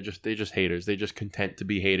on him. They're just haters. They're just content to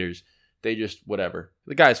be haters. They just whatever.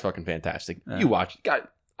 The guy's fucking fantastic. Yeah. You watch it. Guy.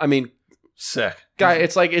 I mean, sick guy.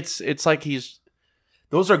 It's like he's.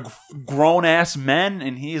 Those are grown ass men,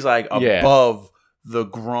 and he's like above the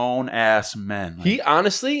grown ass men. Like, he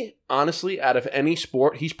honestly, out of any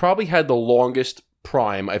sport, he's probably had the longest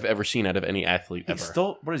prime I've ever seen out of any athlete ever.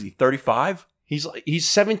 Still, what is he? 35? He's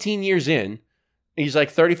 17 years in. He's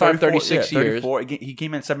like 35, 36 years. 34. He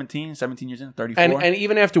came in 17 years in, 34. And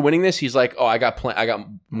even after winning this, he's like, oh, I got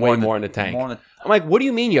way more in the tank. I'm like, what do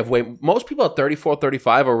you mean you have way? Most people at 34,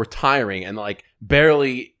 35 are retiring and like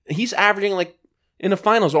barely. He's averaging like in the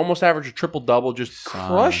finals, almost average a triple-double, just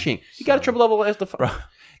crushing. He got a triple-double as the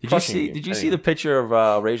Did you see the picture of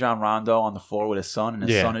Rajon Rondo on the floor with his son, and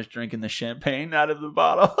his son is drinking the champagne out of the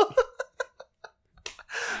bottle?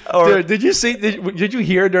 Dude, did you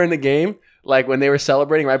hear during the game, like when they were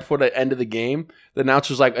celebrating right before the end of the game, the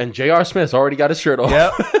announcer was like, and J.R. Smith's already got his shirt off.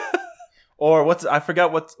 Yep. Or what's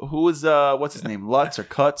his name? Lutz or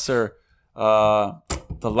Cutts or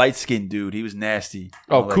the light-skinned dude. He was nasty.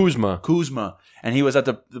 Oh, Kuzma. And he was at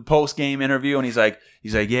the post-game interview, and he's like,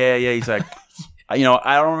 yeah. He's like, I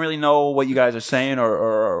don't really know what you guys are saying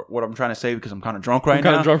or what I'm trying to say because I'm kind of drunk right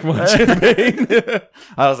now. Drunk from champagne.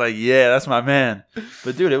 I was like, yeah, that's my man.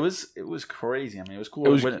 But dude, it was crazy. I mean, it was cool.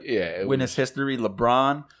 Witness history.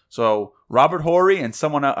 LeBron. So Robert Horry and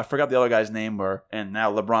someone else, I forgot the other guy's name, and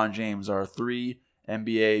now LeBron James are 3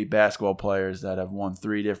 NBA basketball players that have won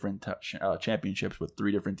 3 different championships with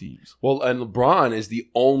 3 different teams. Well, and LeBron is the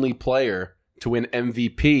only player to win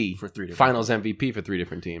MVP for 3 different finals MVP for 3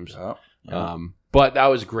 different teams. Yep. But that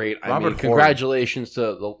was great. I mean, congratulations to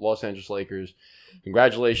the Los Angeles Lakers.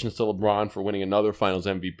 Congratulations to LeBron for winning another finals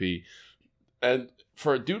MVP. And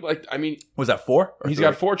for a dude like, I mean, was that 4? He's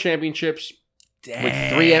got 4 championships.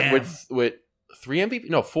 Damn. With 3 MVP.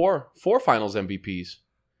 No, 4 finals MVPs.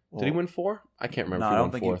 Did he win 4? I can't remember. No, I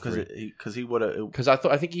don't think because he would have. Because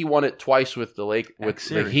I think he won it twice with the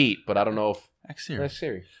Heat, but I don't know if X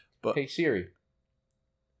Siri. But hey Siri,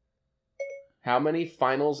 how many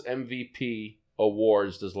Finals MVP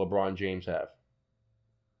awards does LeBron James have?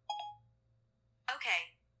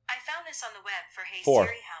 Okay, I found this on the web for Hey 4.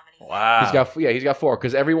 Siri. How many? Wow. He's got 4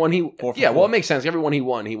 because everyone he 4 well, it makes sense. Everyone he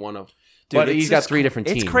won of. Dude, but he's got 3 different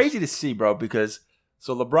teams. It's crazy to see, bro, because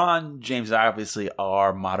So LeBron James is obviously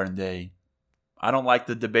our modern day. I don't like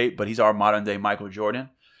the debate, but he's our modern day Michael Jordan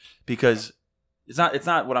because it's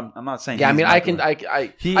not what I'm not saying. Yeah, I mean, I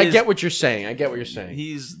get what you're saying.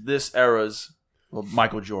 He's this era's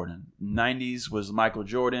Michael Jordan. 90s was Michael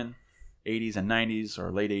Jordan. 80s and 90s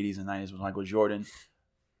or late 80s and 90s was Michael Jordan.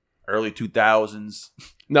 Early 2000s.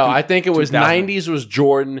 No, I think it was 90s was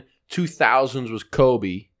Jordan. 2000s was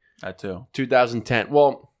Kobe. That too. 2010.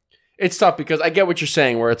 Well, it's tough because I get what you're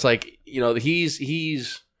saying where it's like,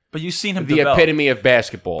 he's but you've seen him the develop. epitome of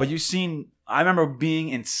basketball. But I remember being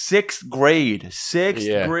in sixth grade, and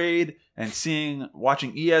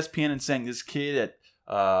watching ESPN and saying this kid at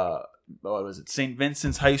what was it, St.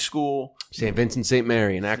 Vincent's High School, St. Vincent St.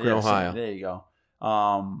 Mary in Akron, Ohio. There you go.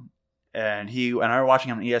 And I remember watching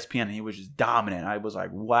him on ESPN, and he was just dominant. I was like,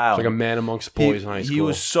 wow, it's like a man amongst boys in high school. He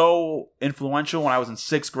was so influential when I was in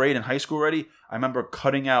sixth grade in high school already. I remember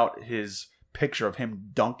cutting out his picture of him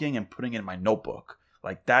dunking and putting it in my notebook.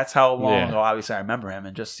 Like, that's how long ago, obviously, I remember him.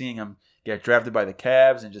 And just seeing him get drafted by the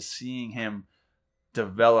Cavs and just seeing him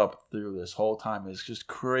develop through this whole time is just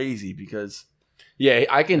crazy because... Yeah,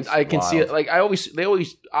 I can see it. Like, they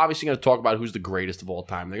always obviously going to talk about who's the greatest of all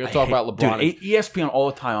time. They're going to talk about LeBron. Dude, ESPN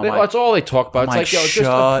all the time. That's all they talk about. It's like, just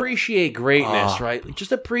appreciate greatness, right?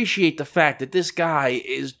 Just appreciate the fact that this guy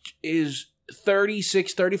is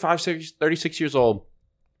 36 years old,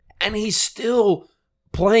 and he's still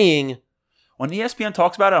playing. When ESPN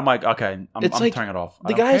talks about it, I'm like, okay, I'm turning it off.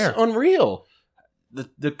 The guy's unreal.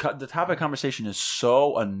 The topic of conversation is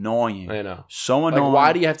so annoying. I know. So annoying. Like,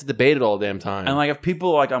 why do you have to debate it all the damn time? And like, if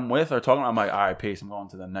people like I'm with are talking, I'm like, all right, peace. I'm going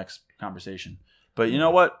to the next conversation. But you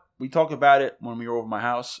know what? We talked about it when we were over my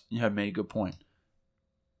house. You have made a good point.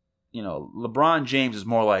 LeBron James is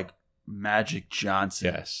more like Magic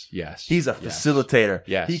Johnson. Yes. He's a facilitator.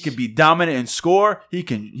 Yes. He can be dominant and score. He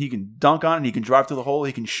can dunk on it. He can drive to the hole.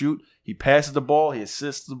 He can shoot. He passes the ball. He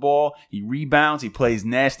assists the ball. He rebounds. He plays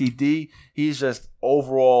nasty D. He's just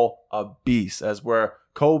overall a beast. As where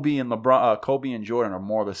Kobe and Jordan are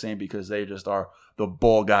more the same because they just are the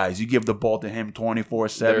ball guys. You give the ball to him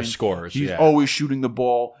 24/7. They're scorers. He's always shooting the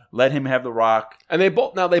ball. Let him have the rock. And they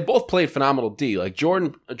both played phenomenal D. Like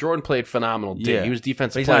Jordan played phenomenal D. Yeah. He was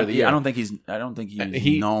defensive player of the year. I don't think he's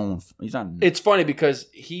known. He's not. It's funny because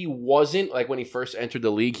he wasn't, like, when he first entered the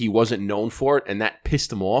league, he wasn't known for it, and that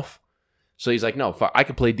pissed him off. So he's like, no, I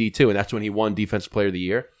can play D too, and that's when he won Defensive Player of the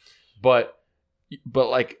Year. But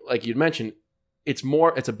like you'd mentioned, it's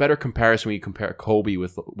a better comparison when you compare Kobe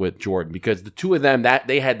with Jordan because the two of them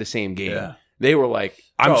they had the same game. Yeah. They were like,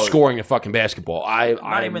 I'm scoring a fucking basketball.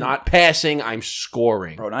 I'm not passing. I'm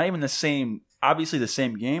scoring. Bro, not even the same. Obviously the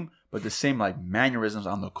same game, but the same like mannerisms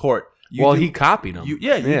on the court. He copied him. You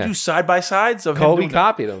do side by sides of Kobe him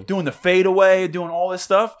copied him, doing the fadeaway, doing all this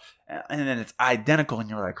stuff. And then it's identical, and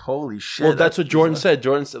you're like, "Holy shit!" Well, that's what Jordan said.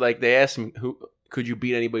 Jordan said, like, they asked him, "Who could you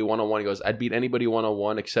beat anybody 1-on-1?" He goes, "I'd beat anybody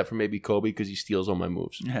 1-on-1 except for maybe Kobe because he steals all my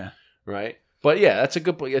moves." Yeah, right. But yeah, that's a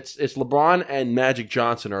good point. It's LeBron and Magic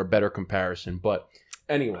Johnson are a better comparison. But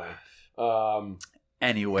anyway,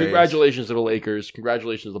 congratulations to the Lakers.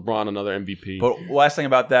 Congratulations to LeBron, another MVP. But last thing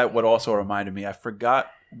about that, what also reminded me, I forgot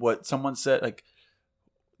what someone said. Like,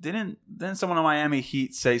 didn't someone on Miami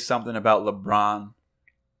Heat say something about LeBron?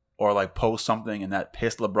 Or like post something and that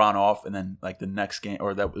pissed LeBron off, and then like the next game,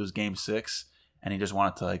 or that was Game 6, and he just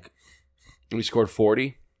wanted to like. He scored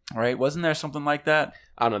 40. Right? Wasn't there something like that?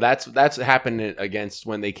 I don't know. That's happened against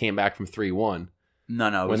when they came back from 3-1.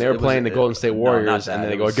 No. When they were playing the Golden State Warriors, and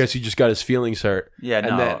then they go, I guess he just got his feelings hurt. Yeah,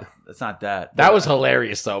 and no, that's not that. That was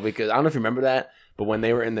hilarious though, because I don't know if you remember that, but when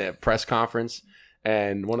they were in the press conference.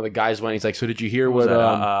 And one of the guys went, he's like, so did you hear what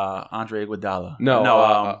Andre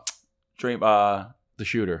Iguodala? The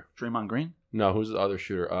shooter. Draymond Green? No, who's the other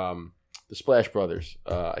shooter? The Splash Brothers.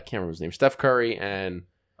 I can't remember his name. Steph Curry and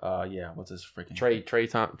what's his freaking Klay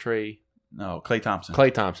Thompson.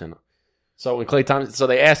 Klay Thompson. So when Klay Thompson, so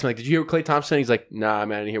they asked him, like, did you hear Klay Thompson? He's like, nah,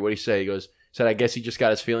 man, I didn't hear what he said. He said, I guess he just got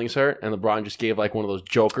his feelings hurt. And LeBron just gave like one of those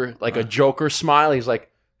a Joker smile. He's like,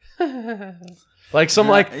 like some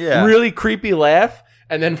really creepy laugh.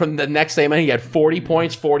 And then from the next day, man, he had 40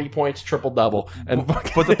 points, triple double. And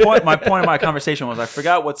but my point of my conversation was I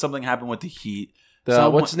forgot what something happened with the Heat.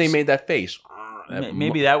 What's his name made that face?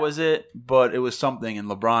 Maybe that was it, but it was something. And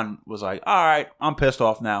LeBron was like, "All right, I'm pissed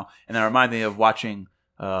off now." And that reminded me of watching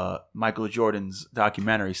Michael Jordan's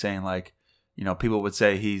documentary, saying like, people would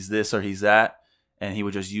say he's this or he's that, and he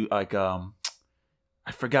would just use like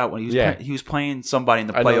I forgot when he was playing somebody in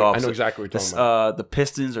the playoffs. I know exactly what you're talking about. The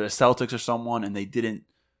Pistons or the Celtics or someone, and they didn't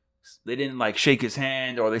like shake his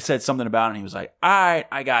hand or they said something about it and he was like, all right,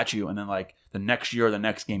 I got you. And then like the next year or the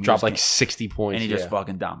next game, he dropped just like came- 60 points. and he just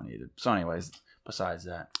fucking dominated. So anyways, besides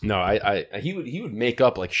that. No, he would make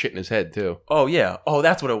up like shit in his head too. Oh yeah. Oh,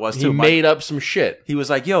 that's what it was He too. made up some shit. He was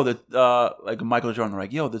like, yo, like Michael Jordan, they're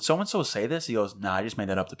like, yo, did so-and-so say this? He goes, nah, I just made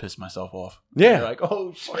that up to piss myself off. Yeah. They're like,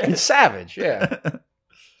 oh Fucking shit. savage. Yeah. That's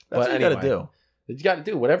But what you anyway. gotta do. You got to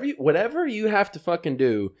do whatever you have to fucking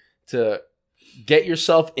do to get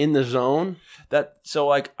yourself in the zone. So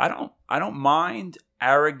like I don't mind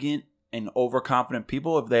arrogant and overconfident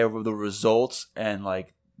people if they have the results and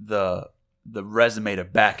like the resume to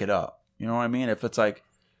back it up. You know what I mean? If it's like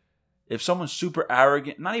if someone's super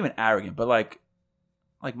arrogant, not even arrogant, but like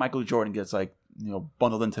Michael Jordan gets like,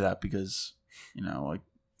 bundled into that because, like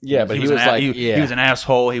Yeah, but he was like, he was an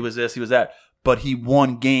asshole, he was this, he was that, but he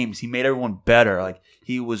won games. He made everyone better. Like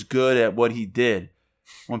he was good at what he did.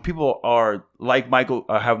 When people are like Michael,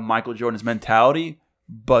 have Michael Jordan's mentality,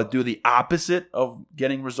 but do the opposite of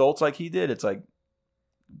getting results like he did, it's like,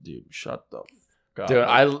 dude, shut the fuck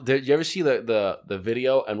up. Did you ever see the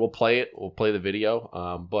video? And we'll play it. We'll play the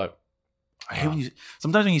video. But I hate when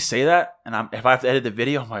sometimes when you say that, and if I have to edit the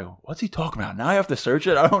video, I'm like, what's he talking about? Now I have to search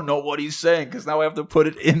it. I don't know what he's saying because now I have to put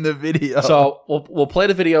it in the video. So we'll play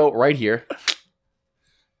the video right here.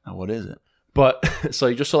 Now, what is it? But so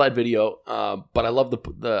you just saw that video. But I love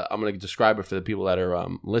the I'm going to describe it for the people that are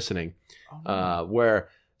listening. Where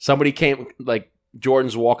somebody came, like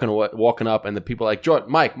Jordan's walking up, and the people are like,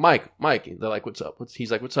 Jordan, Mike. They're like, what's up?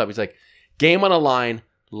 He's like, what's up? He's like, game on the line.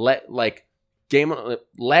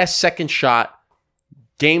 Last second shot.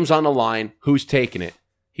 Game's on the line. Who's taking it?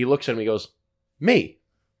 He looks at me. He goes, me.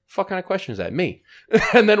 Fuck kind of question is that? Me.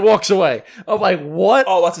 And then walks away. I'm like, what?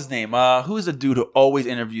 Oh, what's his name? Who's the dude who always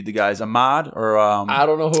interviewed the guys? Ahmad or I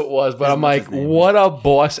don't know who it was, but I'm what's like, his name? what a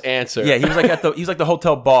boss answer. Yeah, he was like he was like the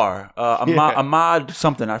hotel bar. Ahmad, Yeah. Ahmad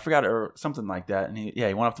something. I forgot or something like that. And he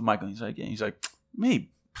went up to Michael and he's like,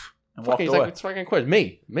 me. And walked He's away. like, it's fucking question.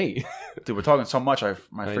 Me. Dude, we're talking so much my I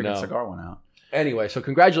freaking know. cigar went out. Anyway, so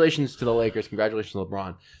congratulations to the Lakers. Congratulations to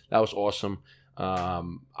LeBron. That was awesome.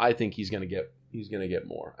 I think he's gonna get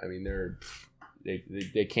more. I mean,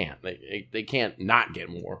 they can't not get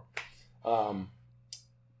more.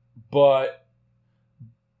 But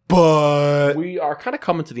we are kind of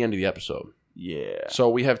coming to the end of the episode. Yeah. So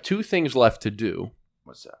we have two things left to do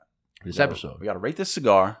What's that? this episode. We got to rate this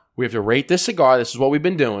cigar, We have to rate this cigar. This is what we've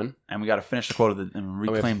been doing. and we got to finish the quote of the and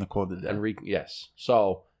reclaim the quote of the day. Yes.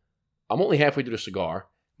 So I'm only halfway through the cigar.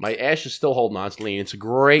 My ash is still holding on. It's lean. It's a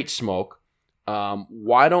great smoke.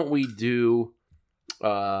 Why don't we do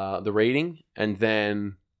the rating and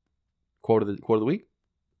then quote of the week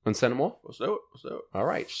and send them off? Let's do it. All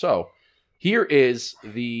right. So here is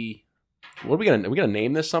the. What are we gonna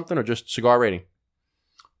name this something or just cigar rating?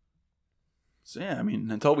 So yeah, I mean,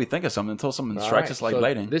 until we think of something, until something All strikes right, us like so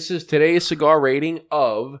lightning. This is today's cigar rating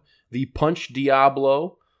of the Punch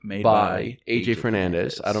Diablo Made by AJ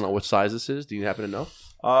Fernandez. I don't know what size this is. Do you happen to know?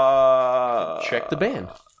 Check the band.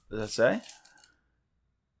 Does that say?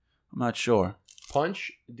 I'm not sure.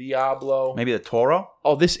 Punch Diablo. Maybe the Toro?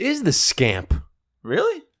 Oh, this is the Scamp.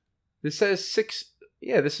 Really? This says 6.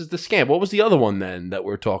 Yeah, this is the Scamp. What was the other one then that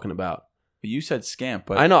we're talking about? You said Scamp,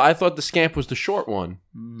 but I know. I thought the Scamp was the short one.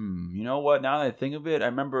 you know what? Now that I think of it, I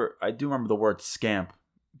do remember the word Scamp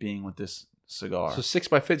being with this cigar. So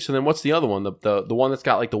 6x50. So then what's the other one? The one that's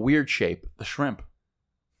got like the weird shape. The shrimp.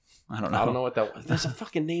 I don't know. I don't know what that was. There's a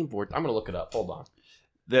fucking name for it. I'm gonna look it up. Hold on.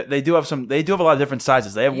 They do have some. They do have a lot of different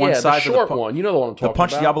sizes. They have one size the short of one. You know the one I'm the talking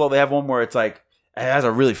Punch about. Diablo. They have one where it's like it has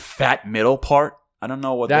a really fat middle part. I don't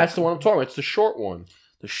know what. That's the one I'm talking about. It's the short one.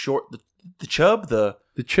 The short, the chub, the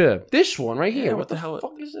chub. This one right here. Yeah, what the hell?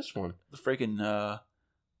 Fuck is this one? the freaking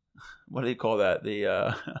what do you call that?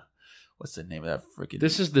 The what's the name of that freaking?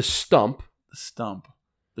 This is the stump. the stump.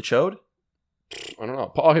 The chode. I don't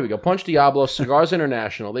know. Oh, here we go. Punch Diablo Cigars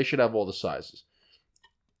International. They should have all the sizes.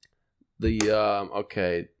 The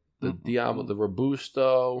Diablo, the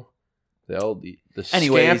Robusto, the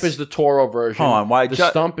Anyways. Scamp is the Toro version. Hold on, why the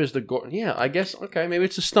stump is the yeah? I guess okay. Maybe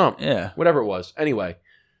it's a stump. Yeah. Whatever it was. Anyway,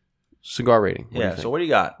 cigar rating. What do you Yeah. think? So what do you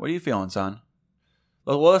got? What are you feeling, son?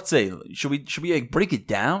 Well, let's see. Should we like break it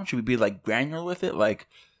down? Should we be like granular with it? Like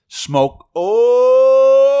smoke.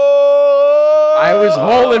 Oh! I was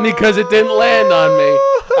holding because it didn't land on me.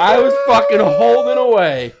 I was fucking holding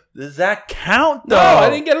away. Does that count though? No, I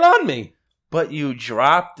didn't get it on me. But you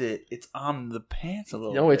dropped it. It's on the pants a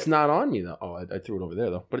little. No, bit. it's not on me though. Oh, I threw it over there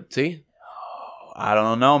though. But see, I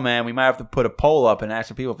don't know, man. We might have to put a poll up and ask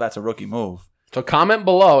the people if that's a rookie move. so comment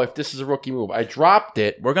below if this is a rookie move. I dropped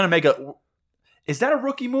it. We're gonna make a. Is that a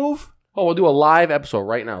rookie move? Oh, we'll do a live episode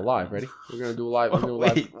right now. Live, ready? We're gonna do a live.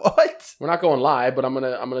 Wait, what? We're not going live, but I'm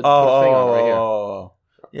gonna put a thing on right here. Oh,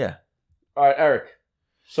 yeah. All right, Eric.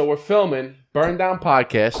 So we're filming Burn Down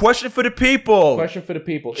Podcast. Question for the people. Question for the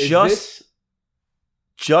people.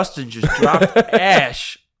 Justin just dropped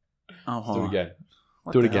Ash. Oh, hold Do it on. again.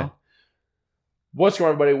 What Do it the again. hell? What's going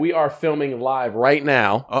on, everybody? We are filming live right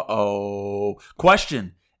now. Uh-oh.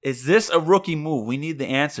 Question. Is this a rookie move? We need the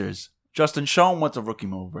answers. Justin, show him what's a rookie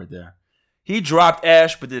move right there. He dropped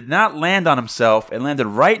Ash, but did not land on himself. It landed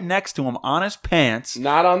right next to him on his pants.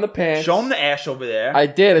 Not on the pants. Show him the Ash over there. I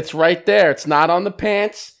did. It's right there. It's not on the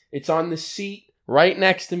pants. It's on the seat right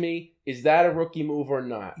next to me. Is that a rookie move or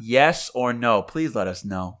not? Yes or no? Please let us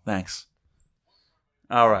know. Thanks.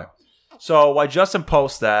 All right. So while Justin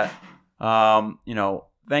posts that,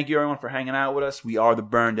 thank you everyone for hanging out with us. We are the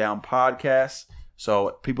Burn Down Podcast.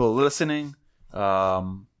 So people listening,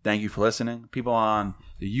 thank you for listening. People on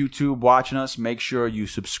the YouTube watching us, make sure you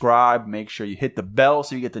subscribe. Make sure you hit the bell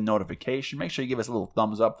so you get the notification. Make sure you give us a little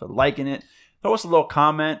thumbs up for liking it. Throw us a little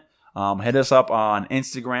comment. Hit us up on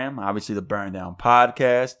Instagram. Obviously, the Burn Down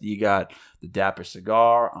Podcast. You got the Dapper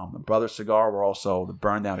Cigar, the Brother Cigar. We're also the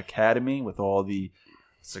Burn Down Academy with all the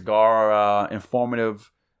cigar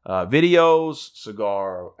informative videos.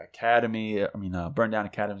 Cigar Academy. Burn Down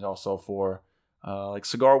Academy is also for like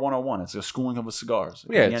Cigar 101. It's a schooling of the cigars.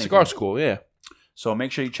 Yeah, it's cigar school. Yeah. So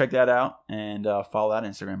make sure you check that out and follow that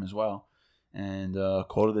Instagram as well. And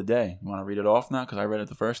quote of the day. You want to read it off now? Because I read it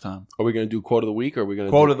the first time. Are we going to do quote of the week? Or are we going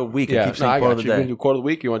to quote of the week? Yeah, I keep saying quote of the day. You're going to do quote of the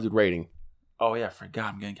week or you want to do rating? Oh, yeah. I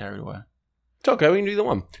forgot. I'm getting carried away. It's okay. We can do either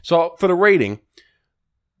one. So for the rating,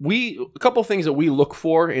 a couple of things that we look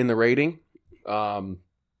for in the rating.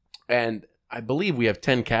 And I believe we have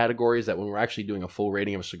 10 categories that when we're actually doing a full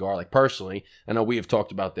rating of a cigar, like personally, I know we have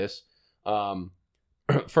talked about this.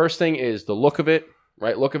 First thing is the look of it,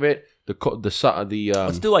 right? Look of it. Let's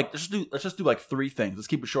just do like three things. Let's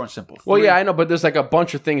keep it short and simple. Well, yeah, I know, but there's like a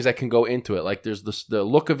bunch of things that can go into it. Like there's the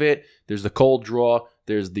look of it. There's the cold draw.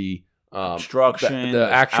 There's the construction,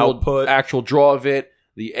 the output, actual draw of it.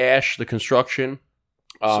 The ash, the construction.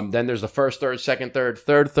 Then there's the first third, second third,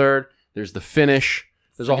 third third. There's the finish.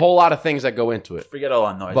 There's a whole lot of things that go into it. Forget all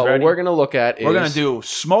that noise. But Ready? what we're gonna look at is we're gonna do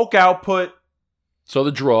smoke output. So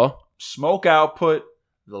the draw, smoke output,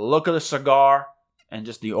 the look of the cigar, and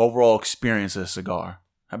just the overall experience of the cigar.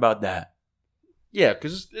 How about that? Yeah,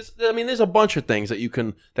 because there's a bunch of things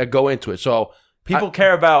that go into it. So people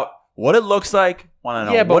care about what it looks like. Want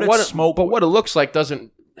to know what it's smoked. But what it looks like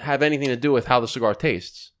doesn't have anything to do with how the cigar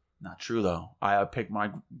tastes. Not true though. I picked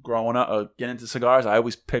my growing up, getting into cigars. I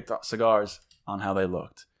always picked up cigars on how they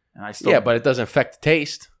looked, and I still. Yeah, but it doesn't affect the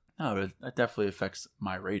taste. No, but that definitely affects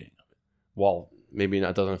my rating. Well, maybe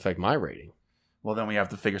that doesn't affect my rating. Well, then we have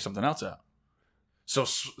to figure something else out.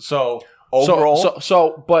 So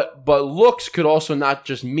overall, but looks could also not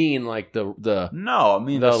just mean like the no, I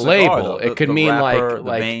mean the cigar, label. It could mean wrapper,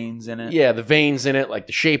 like the veins in it. Yeah, the veins in it, like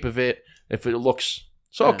the shape of it. If it looks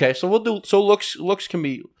so, Yeah. okay. So we'll do. So looks can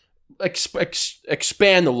be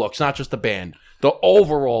expand the looks, not just the band. The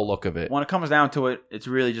overall look of it. When it comes down to it, it's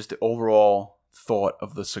really just the overall thought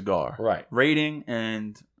of the cigar. Right. Rating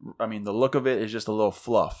and the look of it is just a little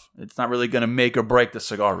fluff. It's not really going to make or break the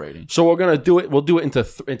cigar rating. So we're gonna do it. We'll do it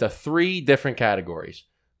into three different categories.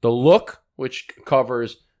 The look, which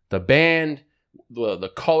covers the band,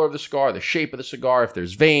 the color of the cigar, the shape of the cigar. If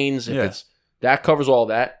there's veins, that covers all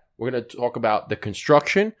that. We're gonna talk about the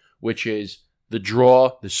construction, which is the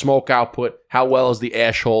draw, the smoke output, how well is the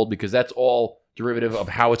ash hold, because that's all derivative of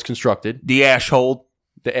how it's constructed. The ash hold.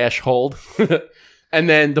 The ash hold. And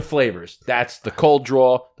then the flavors. That's the cold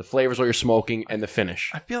draw, the flavors while you're smoking, and the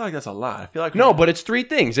finish. I feel like that's a lot. I feel like No, but it's three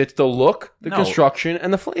things. It's the look, the construction,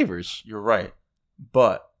 and the flavors. You're right.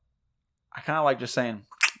 But I kind of like just saying,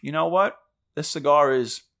 you know what? This cigar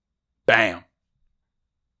is bam.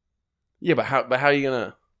 Yeah, but how are you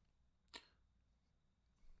gonna?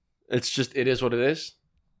 It is what it is.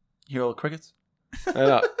 You hear all the crickets? I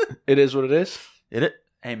know. It is what it is.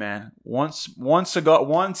 Hey man, one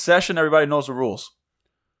session, everybody knows the rules.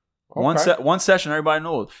 Okay. One session, everybody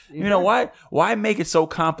knows. You know why make it so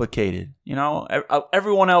complicated? You know,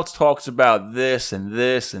 everyone else talks about this and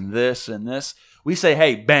this and this and this. We say,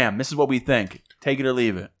 hey, bam, this is what we think. Take it or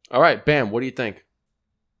leave it. All right, bam. What do you think?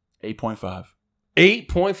 8.5.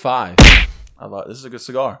 8.5. I love this is a good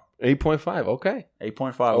cigar. 8.5. Okay.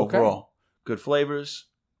 8.5 overall. Good flavors,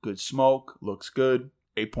 good smoke, looks good.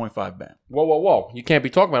 8.5 bam. Whoa. You can't be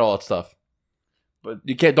talking about all that stuff. But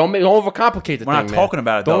you can't. Don't overcomplicate the thing. We're not talking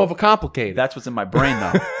about it. Don't overcomplicate. That's what's in my brain,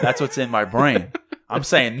 though. That's what's in my brain. I'm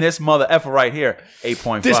saying this mother effer right here,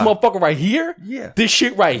 8.5. This motherfucker right here? Yeah. This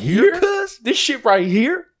shit right here? Cuz? This shit right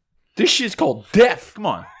here? This shit's called death. Come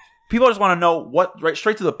on. People just want to know what, right?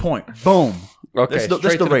 Straight to the point. Boom. Okay, This straight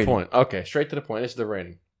the to rating. the point. Okay, straight to the point. This is the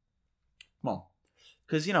rating. Come on.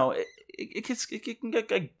 Because, you know, it can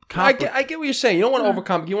get I get what you're saying. You don't want to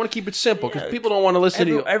overcomplicate. You want to keep it simple because people don't want to listen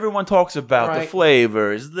to you. Everyone talks about the Right.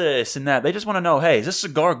 flavors, this and that. They just want to know, hey, is this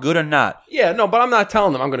cigar good or not? Yeah, no, but I'm not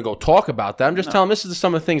telling them I'm going to go talk about that. I'm just telling them this is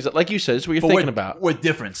some of the things that, like you said, this is what you're thinking about. We're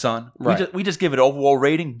different, son. Right. We just give it overall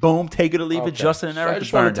rating. Boom, take it or leave it. Okay. Justin and So Eric. I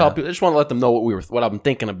just want to tell people. I just want to let them know what I'm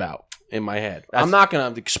thinking about in my head. That's- I'm not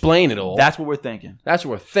going to explain it all. That's what we're thinking. That's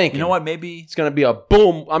what we're thinking. You know what? Maybe It's going to be a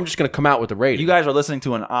boom. I'm just going to come out with the rating. you guys are listening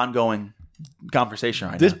to an ongoing conversation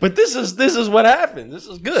right now. But this is what happened. This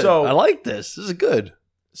is good. So- I like this. This is good.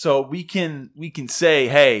 So we can say,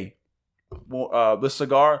 hey, well, this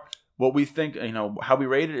cigar, what we think, you know, how we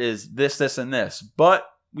rate it is this, and this. But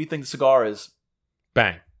we think the cigar is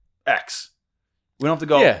Bang. X. We don't have to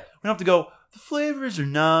go. Yeah. We don't have to go. The flavors are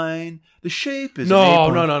 9. The shape is No.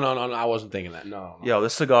 an 8. No. I wasn't thinking that. No. Yo,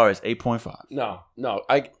 this cigar is 8.5. No.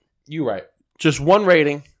 You right. Just one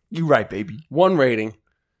rating. You right, baby. One rating.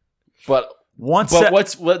 But What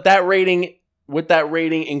that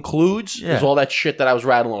rating includes Yeah. is all that shit that I was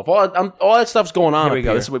rattling off. All that stuff's going on. Here we up go.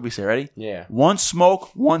 here. This is what we say. Ready? Yeah. 1 smoke,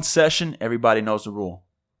 1 session. Everybody knows the rule.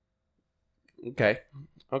 Okay.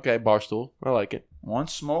 Barstool. I like it. 1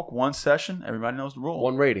 smoke, 1 session. Everybody knows the rule.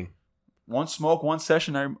 One rating. 1 smoke, 1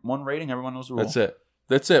 session. 1 rating. Everyone knows the rule.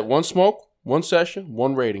 That's it. One smoke, one session,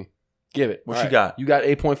 one rating. Give it. What All you got? You got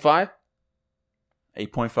 8.5?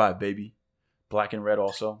 8.5, baby. Black and red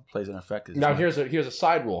also plays an effect. as Now well. here's a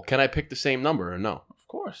side rule. Can I pick the same number or no? Of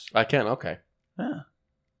course. I can. Okay. Yeah.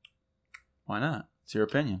 Why not? It's your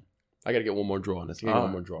opinion. I got to get one more draw on this. I gotta get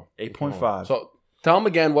one more draw. 8.5. So tell them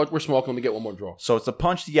again what we're smoking. Let me get one more draw. So it's the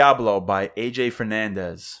Punch Diablo by AJ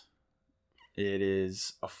Fernandez. It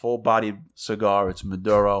is a full-bodied cigar. It's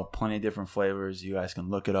Maduro. Plenty of different flavors. You guys can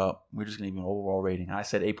look it up. We're just going to give an overall rating. I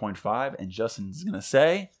said 8.5, and Justin's going to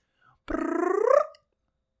say...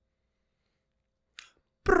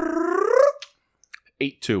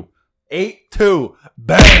 8.2. 8.2.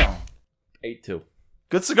 Bam! 8.2.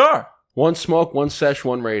 Good cigar. One smoke, one sesh,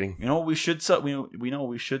 one rating. You know what we should say? We know what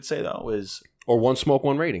we should say, though, is... Or one smoke,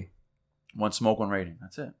 one rating. 1 smoke, 1 rating.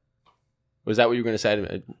 That's it. Was that what you were going to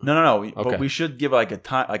say? No. Okay. But we should give like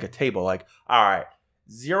a table. Like, all right,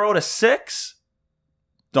 0 to 6,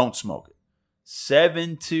 don't smoke it.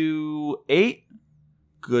 7 to 8,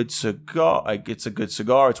 good cigar. Like, it's a good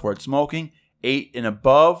cigar. It's worth smoking. 8 and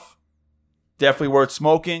above, definitely worth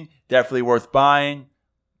smoking. Definitely worth buying.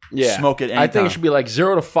 Yeah. Smoke it anytime. I think it should be like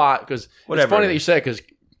 0 to 5 because it's Whatever funny it that you is. say because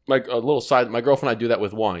like a little side. My girlfriend and I do that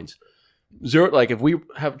with wines. 0, like if we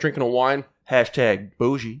have drinking a wine. Hashtag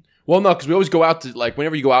bougie. Well, no, because we always go out to, like,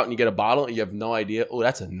 whenever you go out and you get a bottle and you have no idea, oh,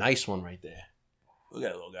 that's a nice one right there. Look at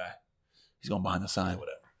that little guy. He's going behind the sign.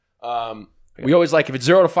 Whatever. We always, like, if it's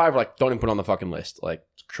 0 to 5, we're like, don't even put it on the fucking list. Like,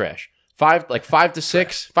 it's trash. 5 to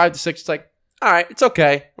 6, 5 to 6, it's like, all right, it's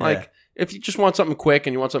okay. Like, Yeah. if you just want something quick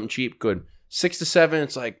and you want something cheap, good. 6 to 7,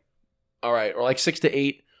 it's like, all right. Or like 6 to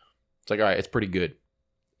 8, it's like, all right, it's pretty good.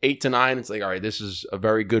 8 to 9, it's like, all right, this is a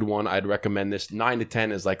very good one. I'd recommend this. 9 to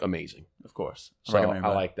 10 is, like, amazing. Of course. So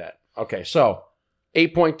I like that. Okay, so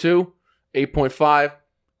 8.2, 8.5.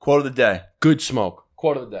 Quote of the day. Good smoke.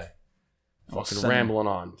 Quote of the day. I'll Fucking send rambling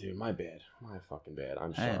on, dude. My bad. My fucking bad.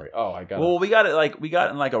 I'm Hey. sorry. Oh, I got Well, we got into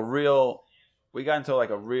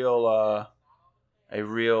a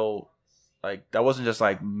real, like, that wasn't just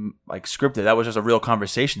like scripted. That was just a real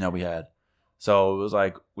conversation that we had. So it was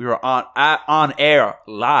like we were on air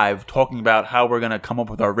live talking about how we're gonna come up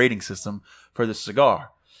with our rating system for the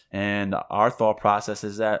cigar. And our thought process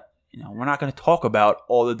is that, you know, we're not gonna talk about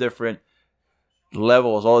all the different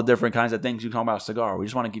levels, all the different kinds of things you talk about a cigar. We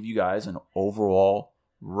just want to give you guys an overall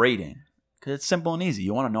rating. Because it's simple and easy.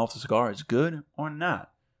 You want to know if the cigar is good or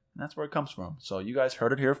not. And that's where it comes from. So you guys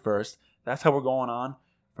heard it here first. That's how we're going on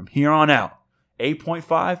from here on out.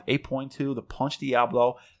 8.5, 8.2, The Punch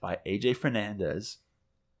Diablo by AJ Fernandez.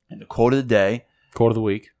 And the quote of the day. Quote of the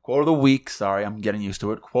week. Quote of the week. Sorry, I'm getting used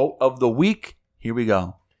to it. Quote of the week. Here we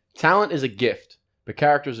go. Talent is a gift, but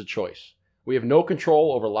character is a choice. We have no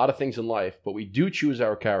control over a lot of things in life, but we do choose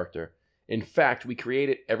our character. In fact, we create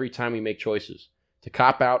it every time we make choices. To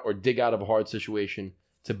cop out or dig out of a hard situation,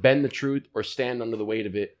 to bend the truth or stand under the weight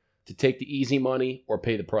of it, to take the easy money or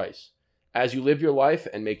pay the price. As you live your life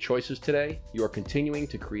and make choices today, you are continuing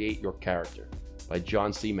to create your character. By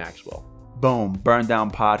John C. Maxwell. Boom. Burn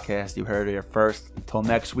Down Podcast. You heard it here first. Until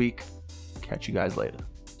next week, catch you guys later.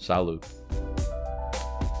 Salud.